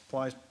 and this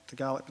applies to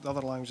Gaelic but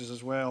other languages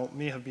as well,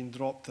 may have been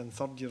dropped in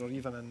 3rd year or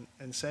even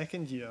in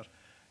 2nd year,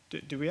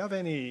 do we have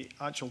any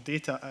actual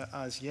data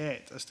as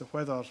yet as to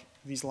whether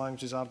these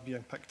languages are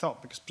being picked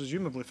up? Because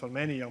presumably for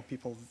many young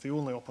people, the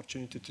only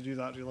opportunity to do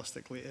that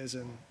realistically is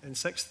in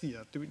 6th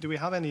year. Do we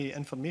have any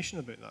information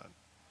about that?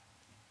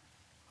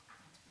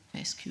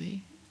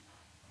 SQA?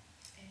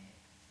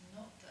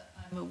 Not that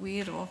I'm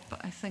aware of, but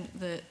I think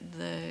that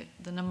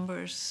the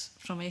numbers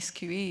from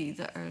SQA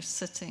that are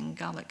sitting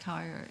Gaelic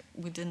higher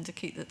would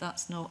indicate that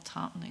that's not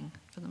happening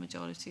for the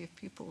majority of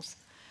pupils.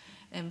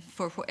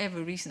 For whatever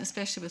reason,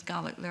 especially with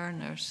Gaelic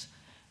learners,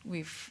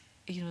 we've,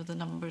 you know, the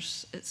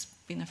numbers, it's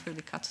been a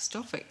fairly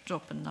catastrophic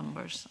drop in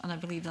numbers, and I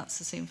believe that's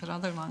the same for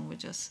other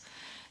languages.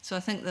 So I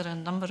think there are a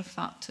number of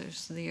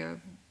factors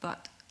there,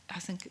 but I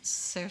think it's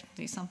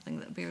certainly something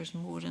that bears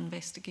more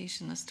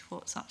investigation as to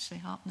what's actually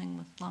happening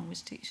with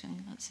language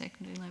teaching at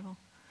secondary level.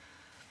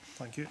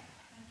 Thank you.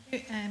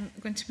 Thank you. I'm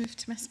going to move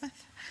to Ms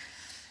Smith.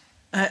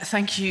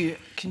 Thank you,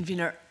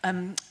 Convener.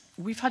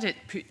 We've had it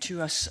put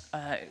to us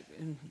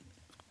in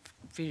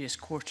various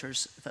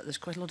quarters that there's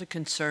quite a lot of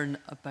concern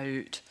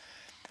about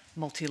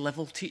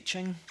multi-level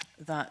teaching,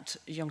 that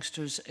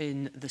youngsters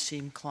in the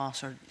same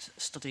class are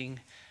studying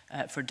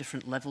for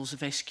different levels of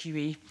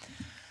SQA.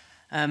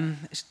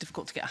 It's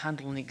difficult to get a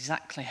handle on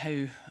exactly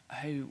how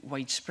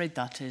widespread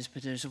that is,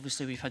 but there's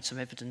obviously, we've had some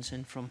evidence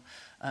in from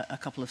a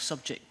couple of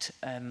subject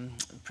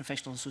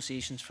professional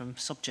associations from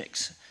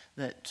subjects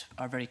that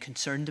are very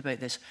concerned about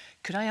this.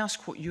 Could I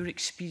ask what your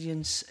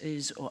experience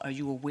is, or are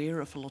you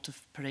aware of a lot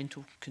of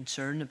parental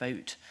concern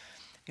about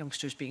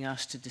youngsters being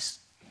asked to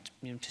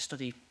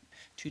study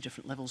 2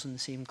 different levels in the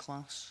same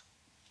class?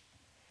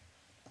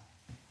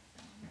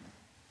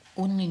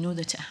 Only know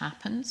that it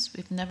happens.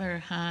 We've never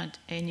had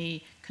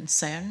any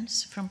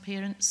concerns from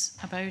parents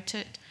about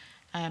it,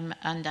 and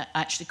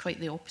actually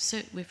quite the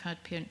opposite. We've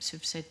had parents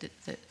who've said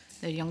that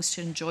their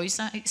youngster enjoys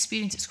that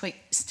experience. It's quite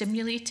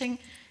stimulating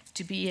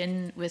to be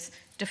in with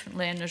different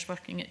learners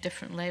working at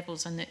different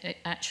levels, and it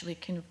actually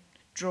kind of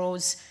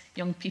draws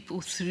young people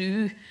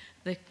through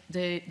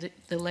the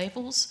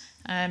levels.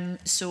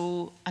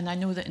 So, and I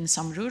know that in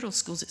some rural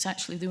schools it's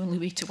actually the only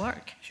way to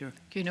work. Sure.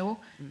 You know,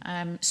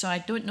 so I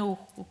don't know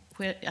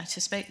where. I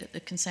suspect that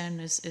the concern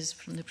is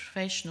from the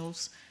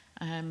professionals,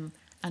 and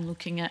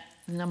looking at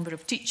the number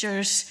of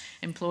teachers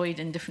employed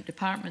in different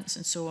departments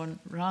and so on,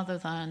 rather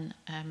than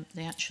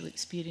the actual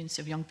experience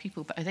of young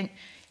people. But I think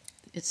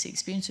it's the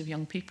experience of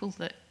young people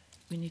that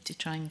we need to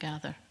try and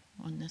gather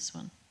on this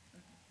one.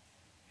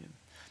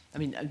 I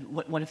mean,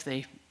 one of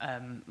the,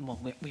 well,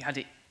 we had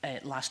it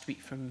last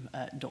week from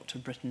Dr.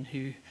 Britton,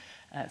 who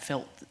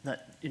felt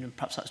that, you know,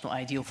 perhaps that's not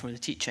ideal for the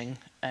teaching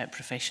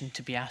profession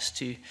to be asked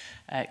to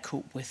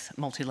cope with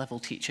multi-level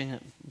teaching.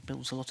 It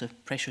builds a lot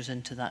of pressures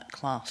into that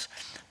class.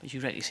 But as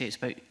you rightly say, it's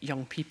about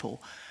young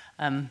people.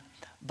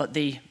 But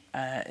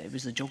it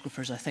was the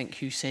geographers, I think,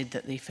 who said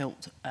that they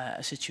felt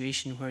a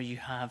situation where you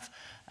have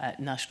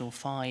National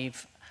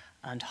 5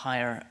 and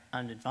higher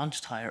and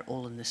advanced higher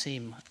all in the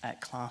same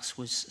class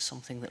was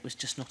something that was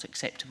just not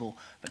acceptable.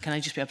 But can I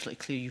just be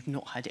absolutely clear, you've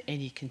not had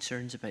any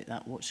concerns about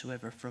that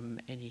whatsoever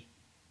from any?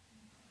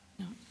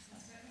 No.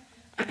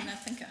 I mean, I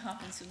think it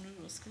happens in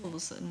rural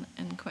schools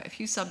in quite a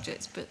few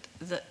subjects, but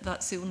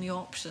that's the only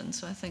option.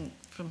 So I think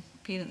from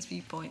parents'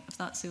 viewpoint, if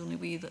that's the only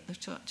way that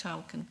their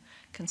child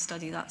can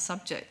study that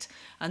subject,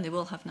 and they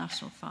will have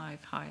National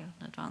 5 higher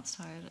and advanced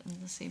higher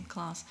in the same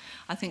class,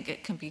 I think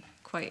it can be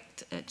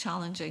quite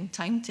challenging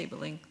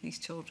timetabling these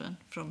children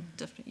from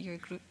different year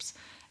groups.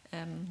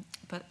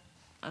 But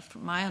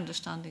my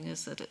understanding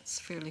is that it's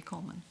fairly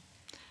common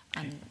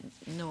and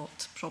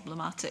not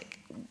problematic.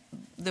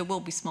 There will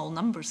be small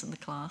numbers in the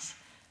class,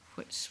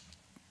 which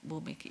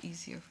will make it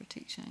easier for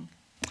teaching.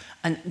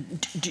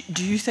 And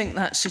do you think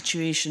that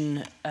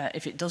situation,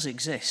 if it does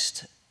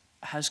exist,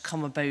 has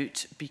come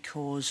about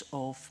because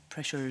of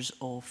pressures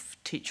of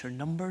teacher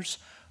numbers,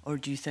 or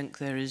do you think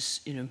there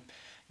is, you know,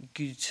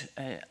 good,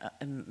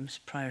 Ms.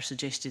 Pryor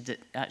suggested that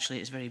actually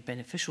it's very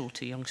beneficial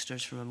to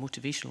youngsters from a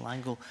motivational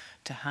angle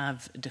to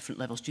have different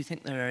levels. Do you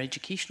think there are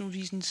educational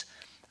reasons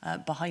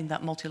behind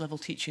that multi-level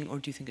teaching, or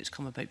do you think it's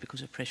come about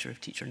because of pressure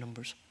of teacher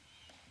numbers?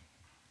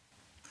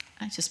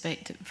 I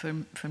suspect that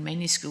for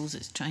many schools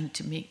it's trying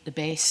to make the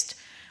best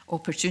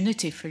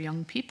opportunity for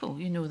young people.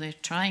 You know, they're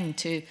trying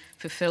to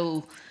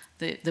fulfil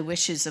the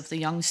wishes of the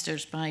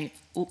youngsters by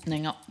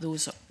opening up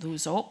those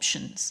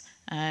options.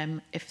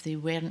 If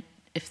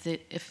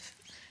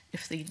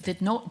if they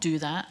did not do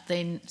that,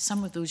 then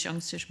some of those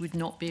youngsters would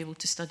not be able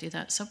to study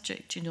that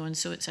subject, you know, and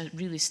so it's a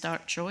really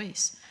stark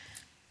choice.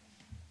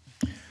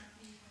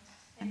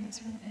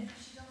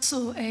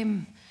 So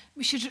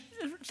we should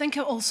think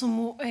also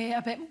more,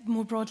 a bit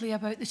more broadly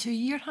about the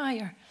 2-year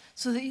hire,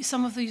 so that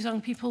some of these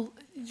young people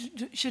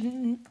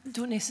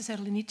don't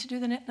necessarily need to do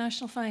the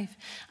National 5.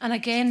 And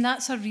again,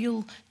 that's a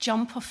real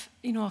jump of,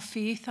 you know, of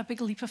faith, a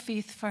big leap of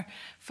faith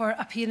for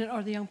a parent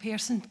or the young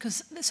person,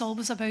 because it's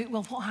always about,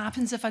 well, what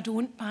happens if I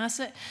don't pass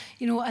it,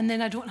 you know, and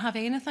then I don't have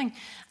anything.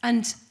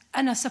 And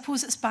I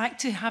suppose it's back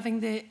to having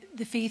the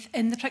faith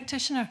in the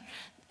practitioner,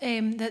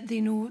 that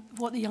they know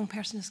what the young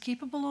person is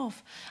capable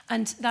of,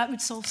 and that would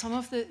solve some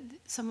of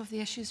the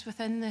issues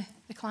within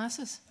the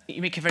classes.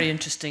 You make a very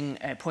interesting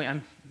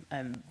point.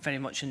 I'm very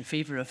much in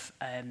favour of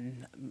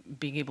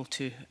being able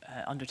to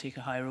undertake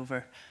a hire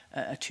over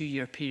a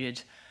 2-year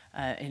period.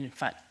 In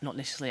fact, not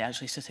necessarily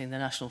actually sitting the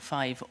National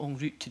 5 en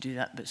route to do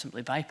that, but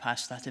simply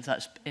bypass that if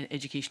that's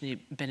educationally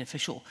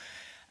beneficial.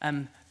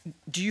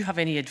 Do you have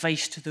any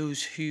advice to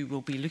those who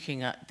will be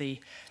looking at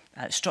the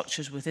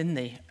structures within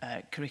the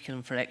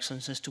Curriculum for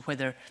Excellence as to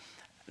whether,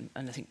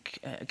 and I think,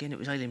 again, it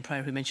was Eileen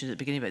Pryor who mentioned at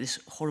the beginning about this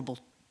horrible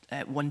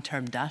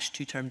 1-term dash,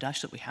 2-term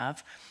dash that we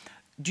have.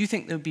 Do you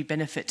think there would be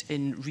benefit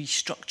in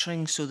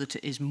restructuring so that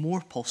it is more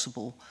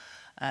possible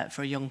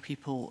for young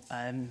people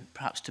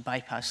perhaps to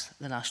bypass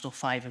the National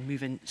 5 and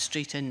move in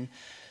straight in,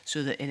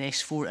 so that in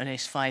S4 and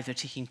S5 they're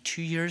taking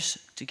 2 years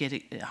to get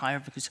it higher?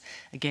 Because,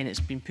 again, it's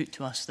been put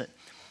to us that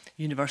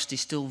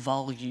universities still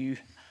value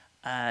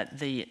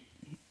the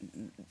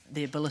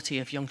ability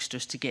of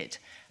youngsters to get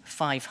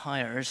 5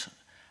 hires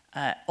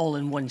all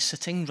in one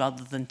sitting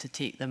rather than to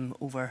take them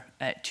over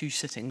 2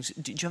 sittings.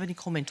 Do you have any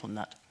comment on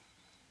that?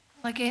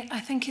 Again, I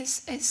think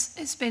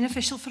it's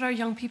beneficial for our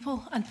young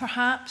people, and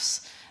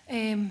perhaps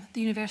the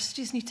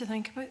universities need to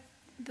think about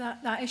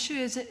that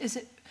issue.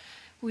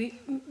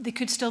 They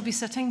could still be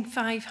sitting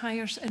 5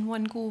 hires in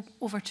one go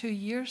over 2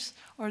 years,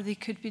 or they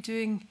could be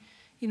doing,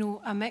 you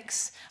know, a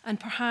mix, and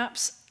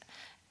perhaps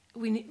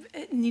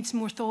it needs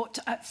more thought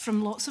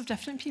from lots of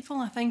different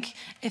people. I think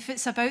if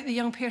it's about the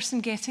young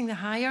person getting the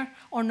hire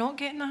or not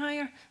getting the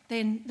hire,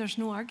 then there's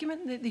no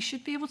argument that they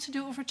should be able to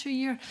do it over 2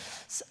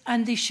 years,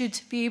 and they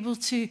should be able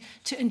to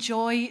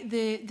enjoy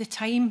the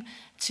time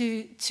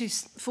to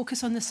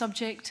focus on the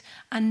subject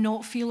and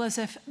not feel as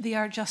if they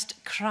are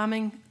just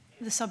cramming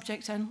the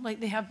subject in, like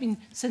they have been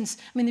since.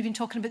 I mean, they've been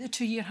talking about the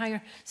 2-year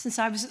hire since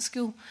I was at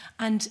school,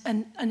 and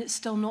it's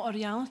still not a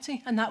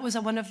reality. And that was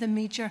one of the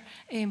major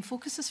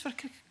focuses for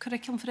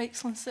Curriculum for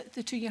Excellence,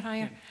 the 2-year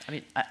hire. Yeah. I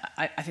mean,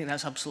 I think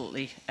that's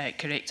absolutely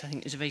correct. I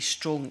think there's a very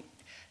strong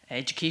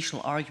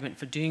educational argument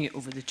for doing it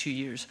over the 2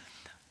 years.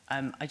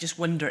 I just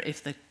wonder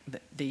if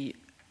the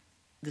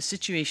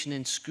situation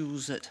in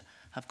schools that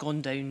have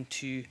gone down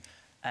to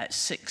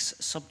 6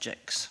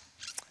 subjects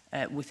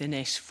within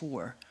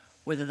S4,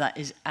 whether that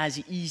is as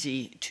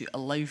easy to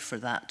allow for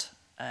that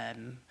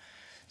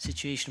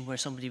situation where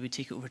somebody would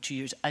take it over 2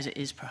 years as it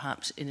is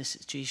perhaps in a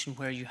situation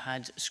where you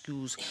had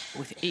schools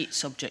with 8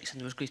 subjects and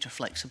there was greater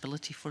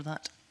flexibility for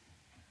that?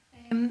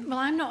 Well,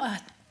 I'm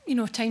not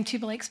a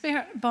timetable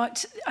expert,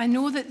 but I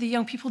know that the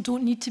young people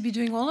don't need to be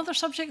doing all of their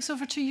subjects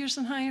over 2 years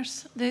in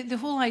hires. The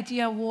whole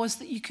idea was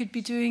that you could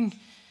be doing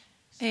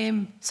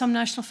some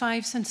National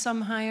 5s and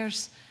some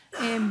hires,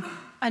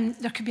 and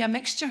there could be a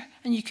mixture,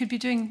 and you could be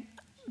doing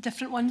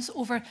different ones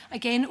over the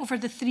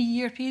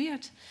 3-year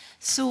period,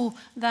 so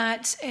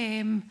that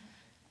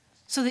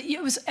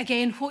it was,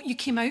 again, what you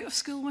came out of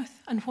school with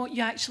and what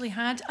you actually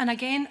had. And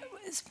again,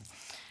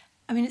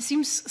 it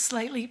seems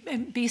slightly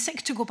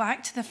basic to go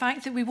back to the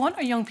fact that we want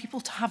our young people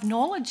to have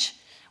knowledge.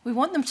 We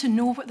want them to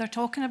know what they're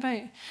talking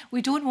about.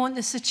 We don't want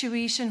the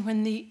situation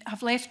when they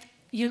have left.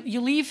 You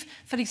leave,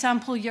 for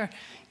example, your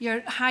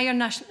higher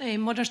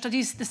modern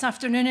studies this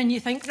afternoon, and you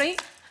think,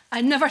 right, I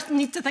never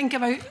need to think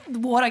about the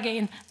war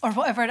again, or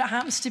whatever it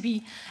happens to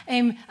be,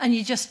 and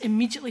you just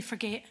immediately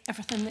forget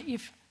everything that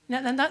you've.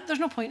 There's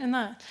no point in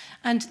that.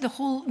 And the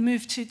whole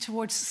move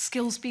towards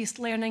skills-based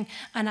learning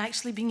and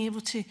actually being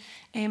able to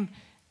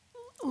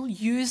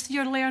use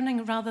your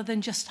learning rather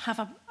than just have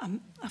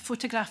a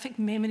photographic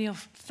memory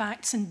of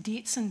facts and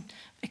dates and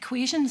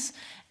equations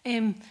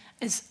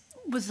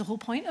was the whole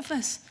point of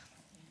this.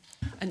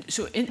 And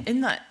so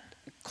in that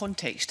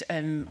context,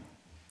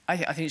 I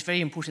think it's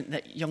very important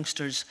that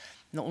youngsters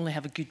not only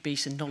have a good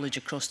base in knowledge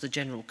across the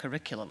general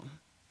curriculum,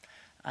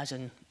 as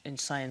in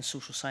science,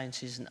 social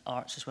sciences and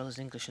arts, as well as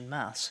English and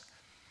maths,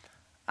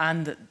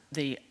 and that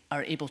they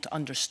are able to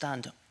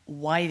understand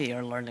why they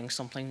are learning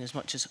something as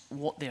much as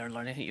what they are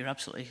learning. I think you're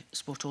absolutely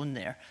spot on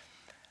there.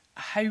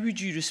 How would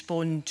you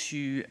respond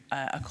to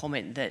a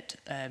comment that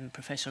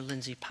Professor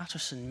Lindsay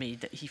Patterson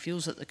made, that he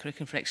feels that the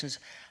Curriculum for Excellence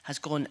has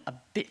gone a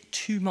bit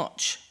too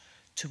much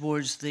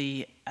towards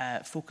the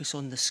focus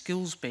on the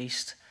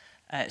skills-based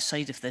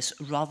side of this,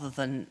 rather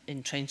than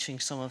entrenching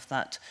some of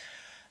that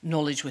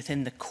knowledge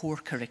within the core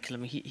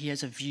curriculum? He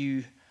has a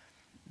view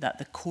that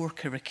the core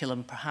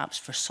curriculum, perhaps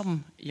for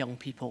some young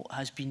people,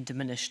 has been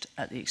diminished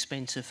at the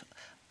expense of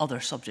other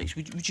subjects.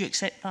 Would you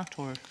accept that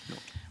or not?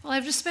 Well, I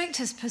respect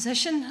his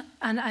position,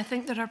 and I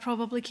think there are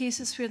probably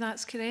cases where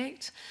that's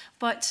correct.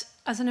 But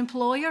as an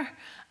employer,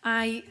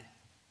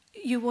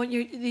 you want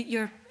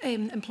your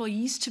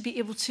employees to be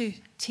able to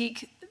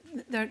take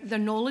their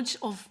knowledge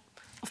of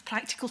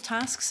practical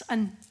tasks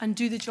and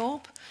do the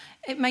job.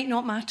 It might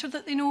not matter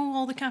that they know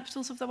all the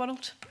capitals of the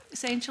world,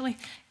 essentially,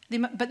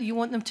 but you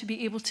want them to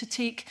be able to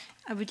take,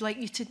 I would like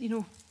you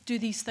to, do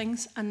these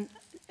things and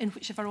in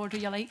whichever order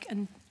you like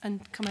and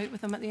come out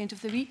with them at the end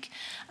of the week.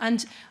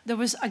 And there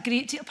was a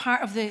great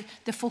part of the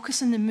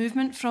focus and the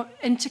movement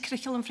into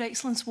Curriculum for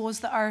Excellence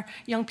was that our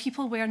young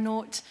people were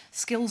not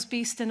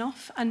skills-based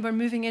enough and were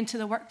moving into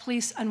the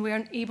workplace and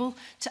weren't able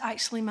to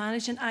actually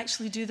manage and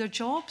actually do their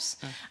jobs.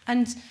 Yeah.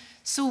 And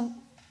so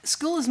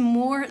school is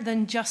more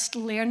than just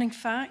learning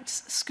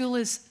facts. School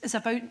is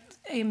about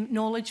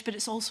knowledge, but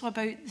it's also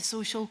about the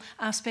social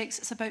aspects.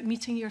 It's about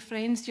meeting your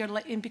friends,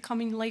 and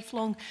becoming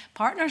lifelong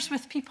partners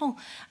with people.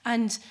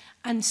 And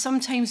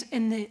sometimes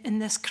in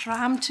this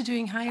cram to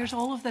doing hires,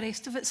 all of the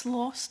rest of it's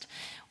lost.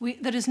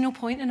 There is no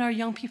point in our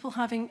young people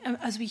having,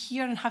 as we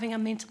hear, and having a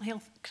mental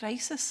health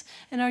crisis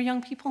in our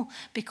young people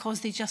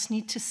because they just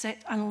need to sit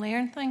and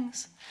learn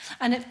things.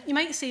 And you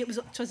might say it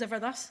was ever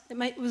thus.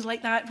 It was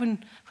like that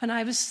when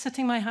I was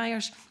sitting my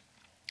hires.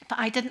 But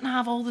I didn't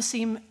have all the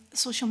same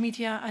social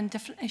media and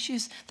different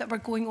issues that were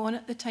going on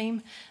at the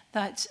time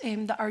that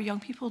our young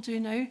people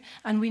do now.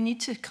 And we need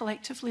to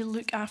collectively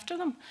look after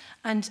them.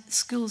 And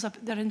schools,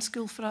 they're in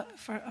school for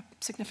a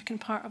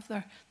significant part of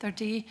their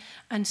day.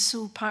 And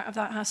so part of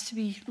that has to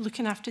be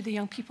looking after the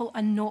young people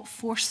and not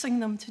forcing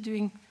them to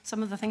doing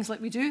some of the things like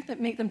we do that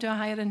make them do a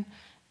higher in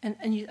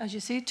as you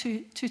say,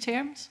 two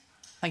terms.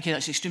 Thank you,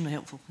 that's extremely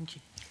helpful. Thank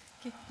you.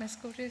 Okay, Ms.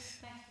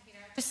 Goldruth.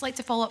 I'd just like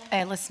to follow up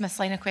Liz Smith's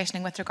line of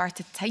questioning with regard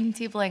to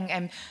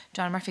timetabling,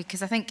 Joanna Murphy,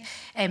 because I think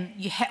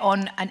you hit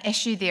on an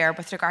issue there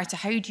with regard to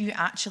how do you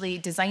actually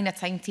design a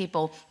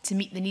timetable to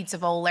meet the needs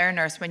of all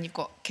learners when you've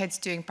got kids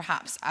doing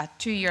perhaps a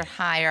 2-year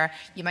higher,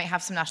 you might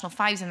have some National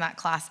 5s in that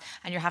class,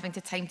 and you're having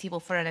to timetable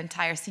for an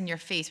entire senior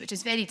phase, which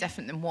is very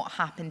different than what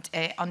happened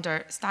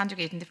under standard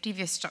grade in the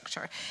previous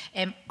structure.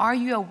 Are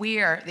you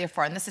aware,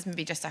 therefore, and this is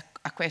maybe just a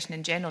question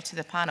in general to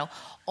the panel,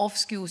 of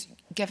schools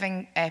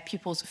giving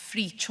pupils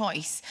free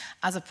choice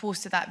as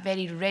opposed to that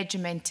very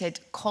regimented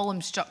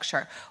column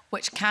structure,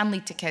 which can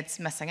lead to kids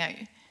missing out?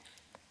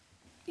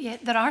 Yeah,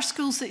 there are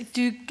schools that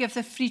do give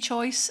the free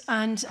choice,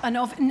 and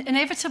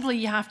inevitably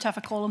you have to have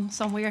a column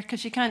somewhere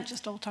because you can't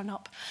just all turn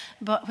up,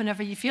 but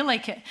whenever you feel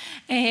like it.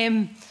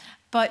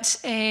 But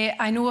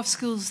I know of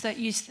schools that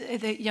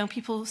young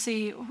people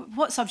say,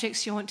 what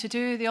subjects do you want to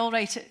do? They all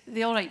write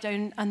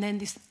down, and then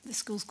the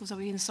schools goes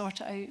away and sort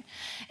it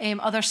out.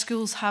 Other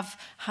schools have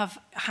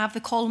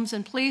the columns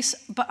in place,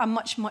 but a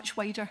much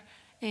wider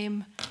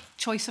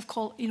choice of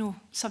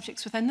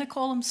subjects within the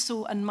columns,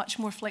 and much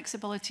more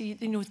flexibility.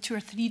 2 or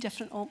 3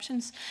 different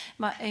options,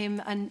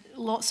 and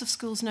lots of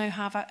schools now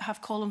have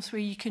columns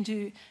where you can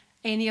do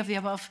any of the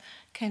above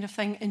kind of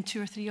thing in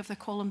 2 or 3 of the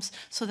columns,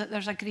 so that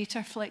there's a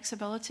greater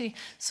flexibility.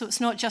 So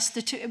it's not just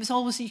the 2. It was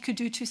always you could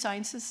do 2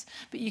 sciences,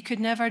 but you could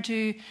never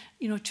do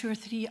 2 or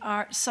 3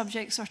 art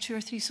subjects or 2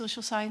 or 3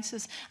 social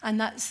sciences. And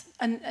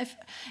if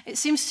it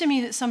seems to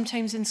me that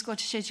sometimes in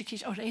Scottish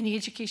education, or any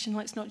education,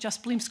 let's not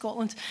just blame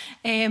Scotland,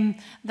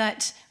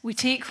 that we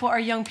take what our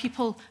young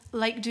people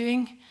like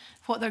doing,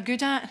 what they're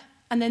good at,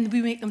 and then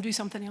we make them do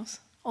something else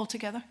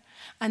altogether.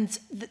 And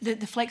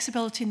the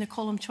flexibility in the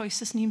column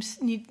choices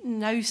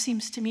now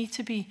seems to me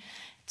to be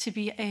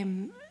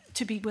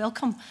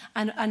welcome,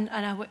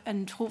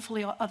 and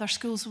hopefully other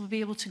schools will be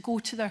able to go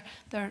to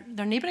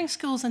their neighbouring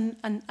schools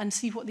and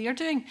see what they are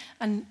doing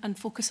and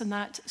focus on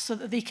that, so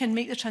that they can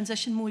make the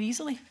transition more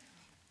easily.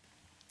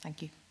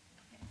 Thank you.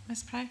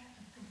 Ms. Prow?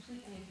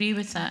 Agree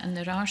with that, and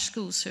there are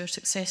schools who are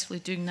successfully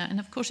doing that,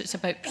 and of course it's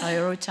about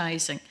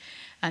prioritising,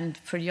 and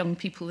for young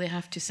people they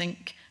have to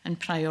think and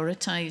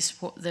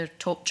prioritise what their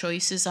top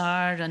choices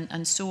are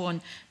and so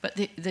on. But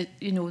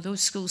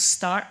those schools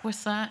start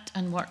with that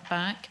and work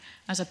back,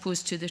 as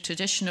opposed to the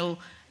traditional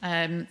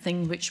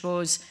thing, which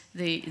was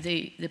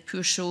the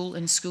poor soul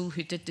in school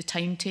who did the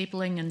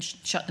timetabling and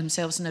shut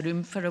themselves in a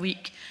room for a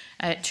week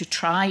to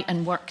try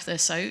and work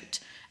this out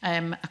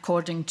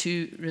according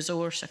to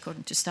resource,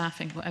 according to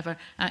staffing, whatever.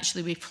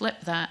 Actually, we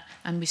flip that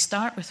and we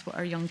start with what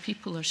our young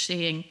people are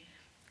saying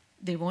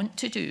they want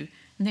to do.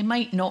 And they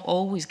might not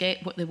always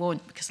get what they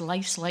want, because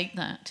life's like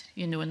that,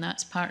 and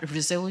that's part of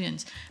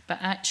resilience. But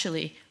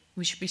actually,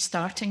 we should be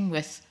starting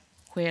with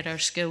where our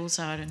skills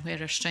are and where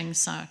our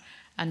strengths are,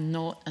 and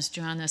not, as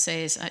Joanna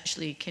says,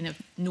 actually kind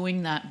of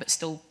knowing that, but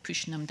still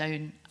pushing them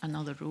down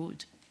another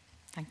road.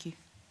 Thank you.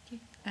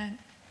 Okay.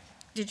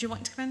 Did you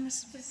want to come in,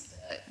 Ms. Just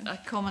a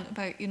comment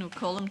about,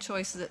 column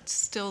choice, that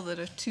still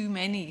there are too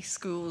many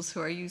schools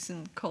who are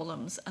using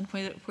columns, and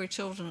where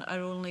children are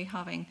only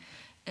having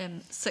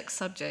 6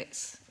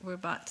 subjects. We're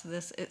back to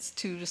this. It's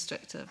too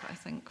restrictive, I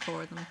think,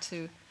 for them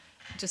to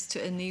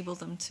enable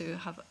them to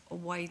have a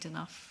wide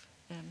enough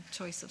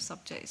choice of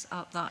subjects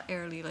at that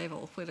early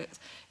level, where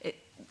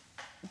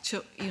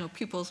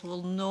pupils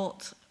will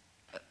not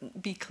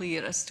be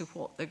clear as to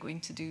what they're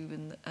going to do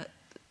at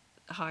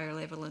a higher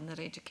level in their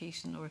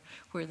education or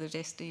where their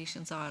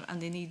destinations are. And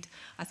they need,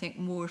 I think,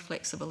 more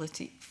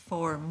flexibility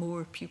for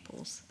more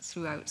pupils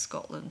throughout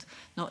Scotland,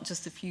 not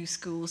just a few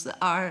schools that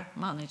are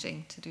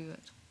managing to do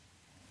it.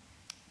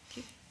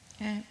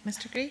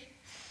 Mr. Gray?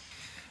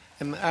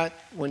 I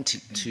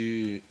wanted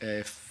to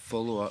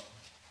follow up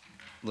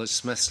Liz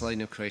Smith's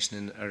line of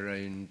questioning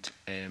around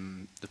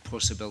the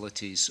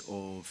possibilities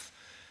of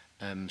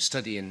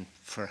studying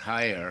for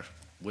higher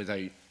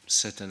without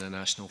sitting a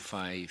National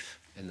 5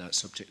 in that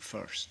subject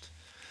first.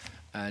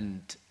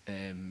 And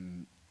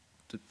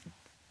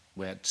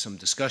we had some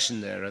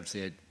discussion there of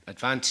the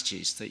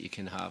advantages that you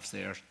can have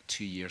there,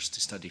 2 years to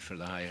study for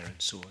the higher and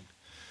so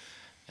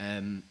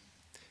on.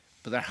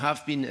 But there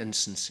have been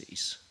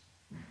instances,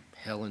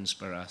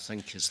 Helensburgh I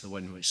think is the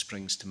one which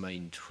springs to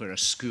mind, where a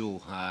school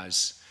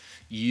has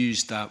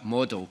used that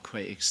model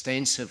quite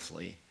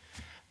extensively,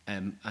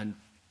 and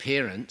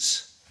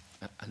parents,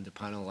 and the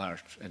panel are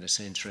in a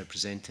sense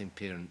representing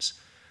parents,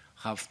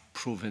 have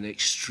proven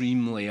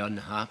extremely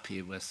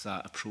unhappy with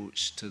that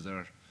approach to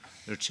their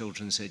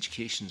children's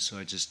education. So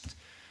I just,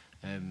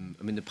 I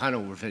mean, the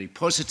panel were very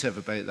positive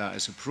about that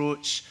as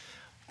approach,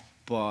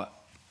 but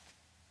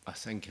I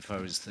think if I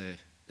was the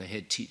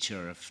head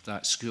teacher of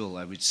that school,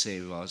 I would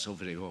say, well, it's all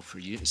very well for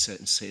you to sit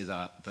and say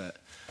that, but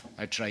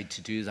I tried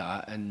to do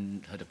that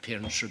and had a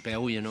parents'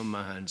 rebellion on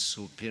my hands,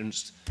 so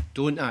parents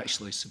don't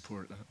actually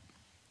support that.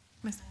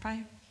 Mr.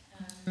 Pryor?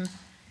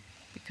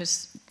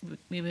 Because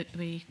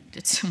we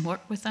did some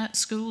work with that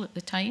school at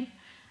the time,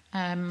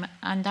 and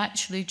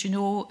actually, do you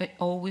know, it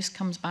always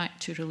comes back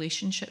to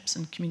relationships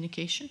and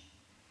communication.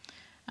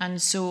 And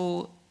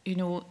so, you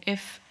know,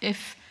 if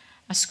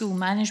a school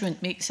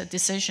management makes a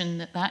decision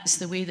that that's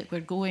the way that we're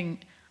going,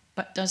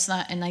 but does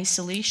that in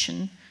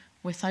isolation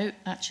without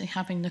actually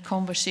having the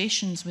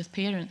conversations with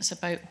parents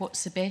about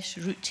what's the best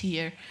route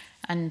here,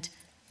 and,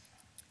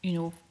 you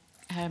know,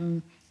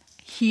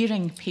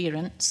 hearing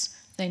parents,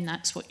 then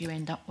that's what you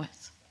end up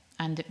with.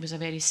 And it was a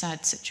very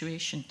sad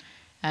situation.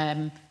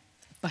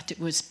 But it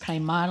was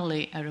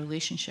primarily a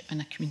relationship and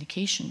a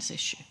communications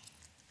issue.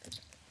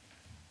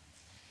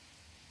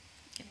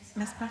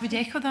 I would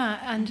echo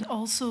that, and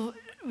also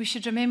we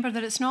should remember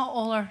that it's not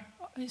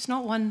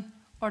one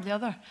or the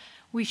other.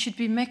 We should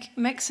be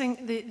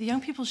mixing, the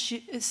young people,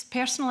 it's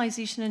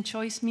personalisation and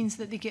choice means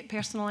that they get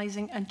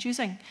personalising and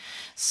choosing.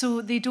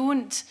 So they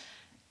don't,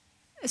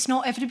 it's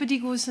not everybody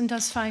goes and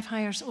does 5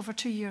 hires over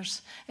 2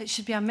 years. It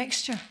should be a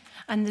mixture.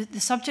 And the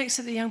subjects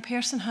that the young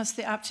person has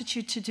the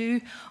aptitude to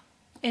do,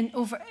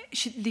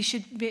 they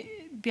should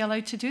be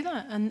allowed to do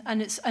that. And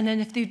then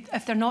if they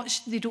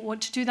don't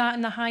want to do that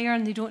in the higher,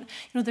 and they don't, you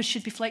know, there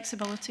should be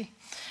flexibility.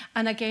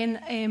 And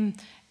again,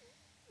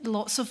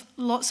 lots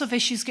of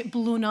issues get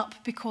blown up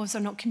because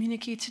they're not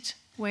communicated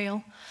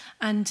well,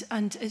 and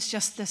it's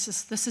just this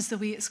is the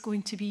way it's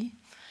going to be.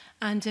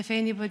 And if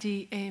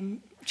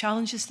anybody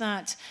challenges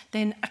that,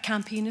 then a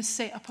campaign is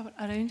set up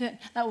around it.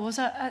 That was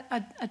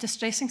a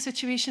distressing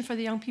situation for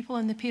the young people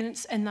and the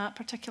parents in that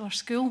particular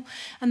school.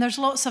 And there's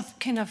lots of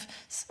kind of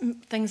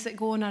things that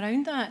go on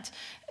around that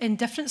in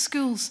different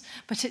schools,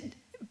 but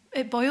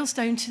it boils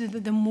down to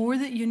the more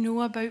that you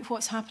know about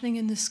what's happening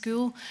in the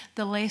school,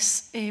 the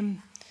less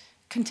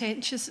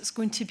contentious it's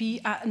going to be,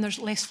 and there's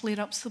less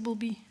flare-ups there will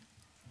be.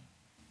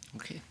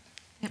 Okay.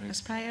 Yep,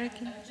 Ms. Pryor,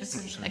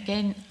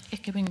 again,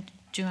 echoing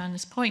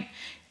Joanna's point,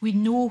 we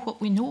know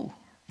what we know,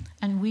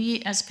 and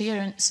we as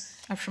parents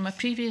are from a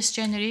previous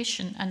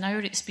generation, and our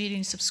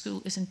experience of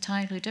school is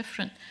entirely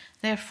different.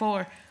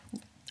 Therefore,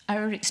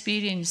 our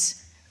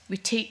experience, we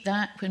take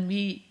that when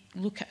we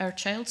look at our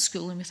child's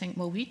school and we think,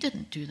 well, we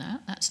didn't do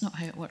that, that's not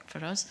how it worked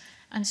for us.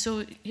 And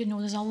so, you know,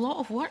 there's a lot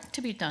of work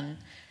to be done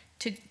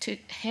to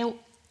help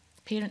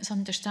parents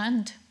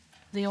understand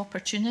the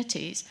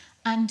opportunities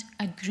and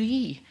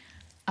agree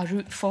a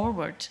route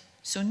forward.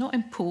 So not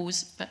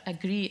impose, but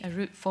agree a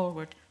route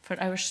forward for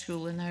our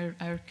school and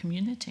our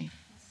community.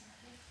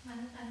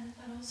 And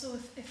also,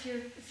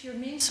 if your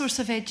main source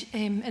of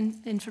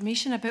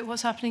information about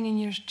what's happening in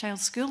your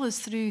child's school is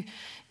through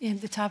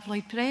the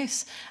tabloid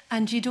press,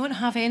 and you don't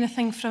have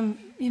anything from,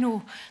 you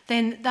know,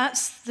 then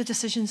that's the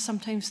decision.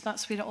 Sometimes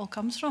that's where it all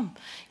comes from.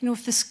 You know,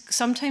 if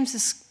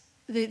sometimes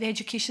the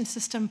education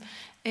system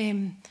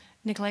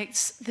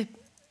neglects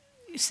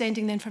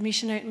sending the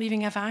information out,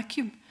 leaving a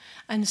vacuum.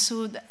 And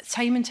so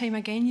time and time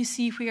again, you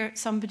see where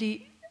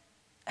somebody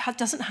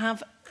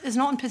is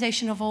not in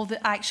possession of all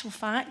the actual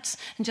facts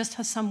and just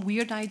has some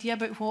weird idea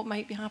about what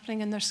might be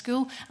happening in their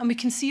school. And we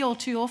can see all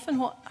too often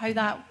how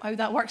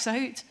that works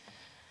out.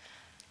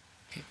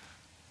 Okay.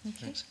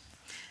 Thanks.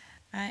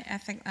 I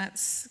think that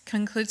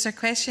concludes our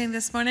questioning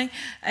this morning.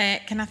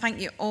 Can I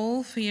thank you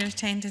all for your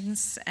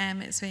attendance?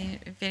 It's very,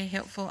 very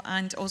helpful,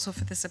 and also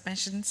for the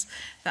submissions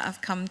that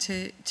have come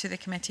to the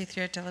committee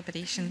through our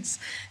deliberations.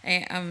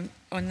 On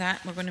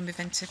that, we're going to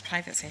move into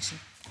private session.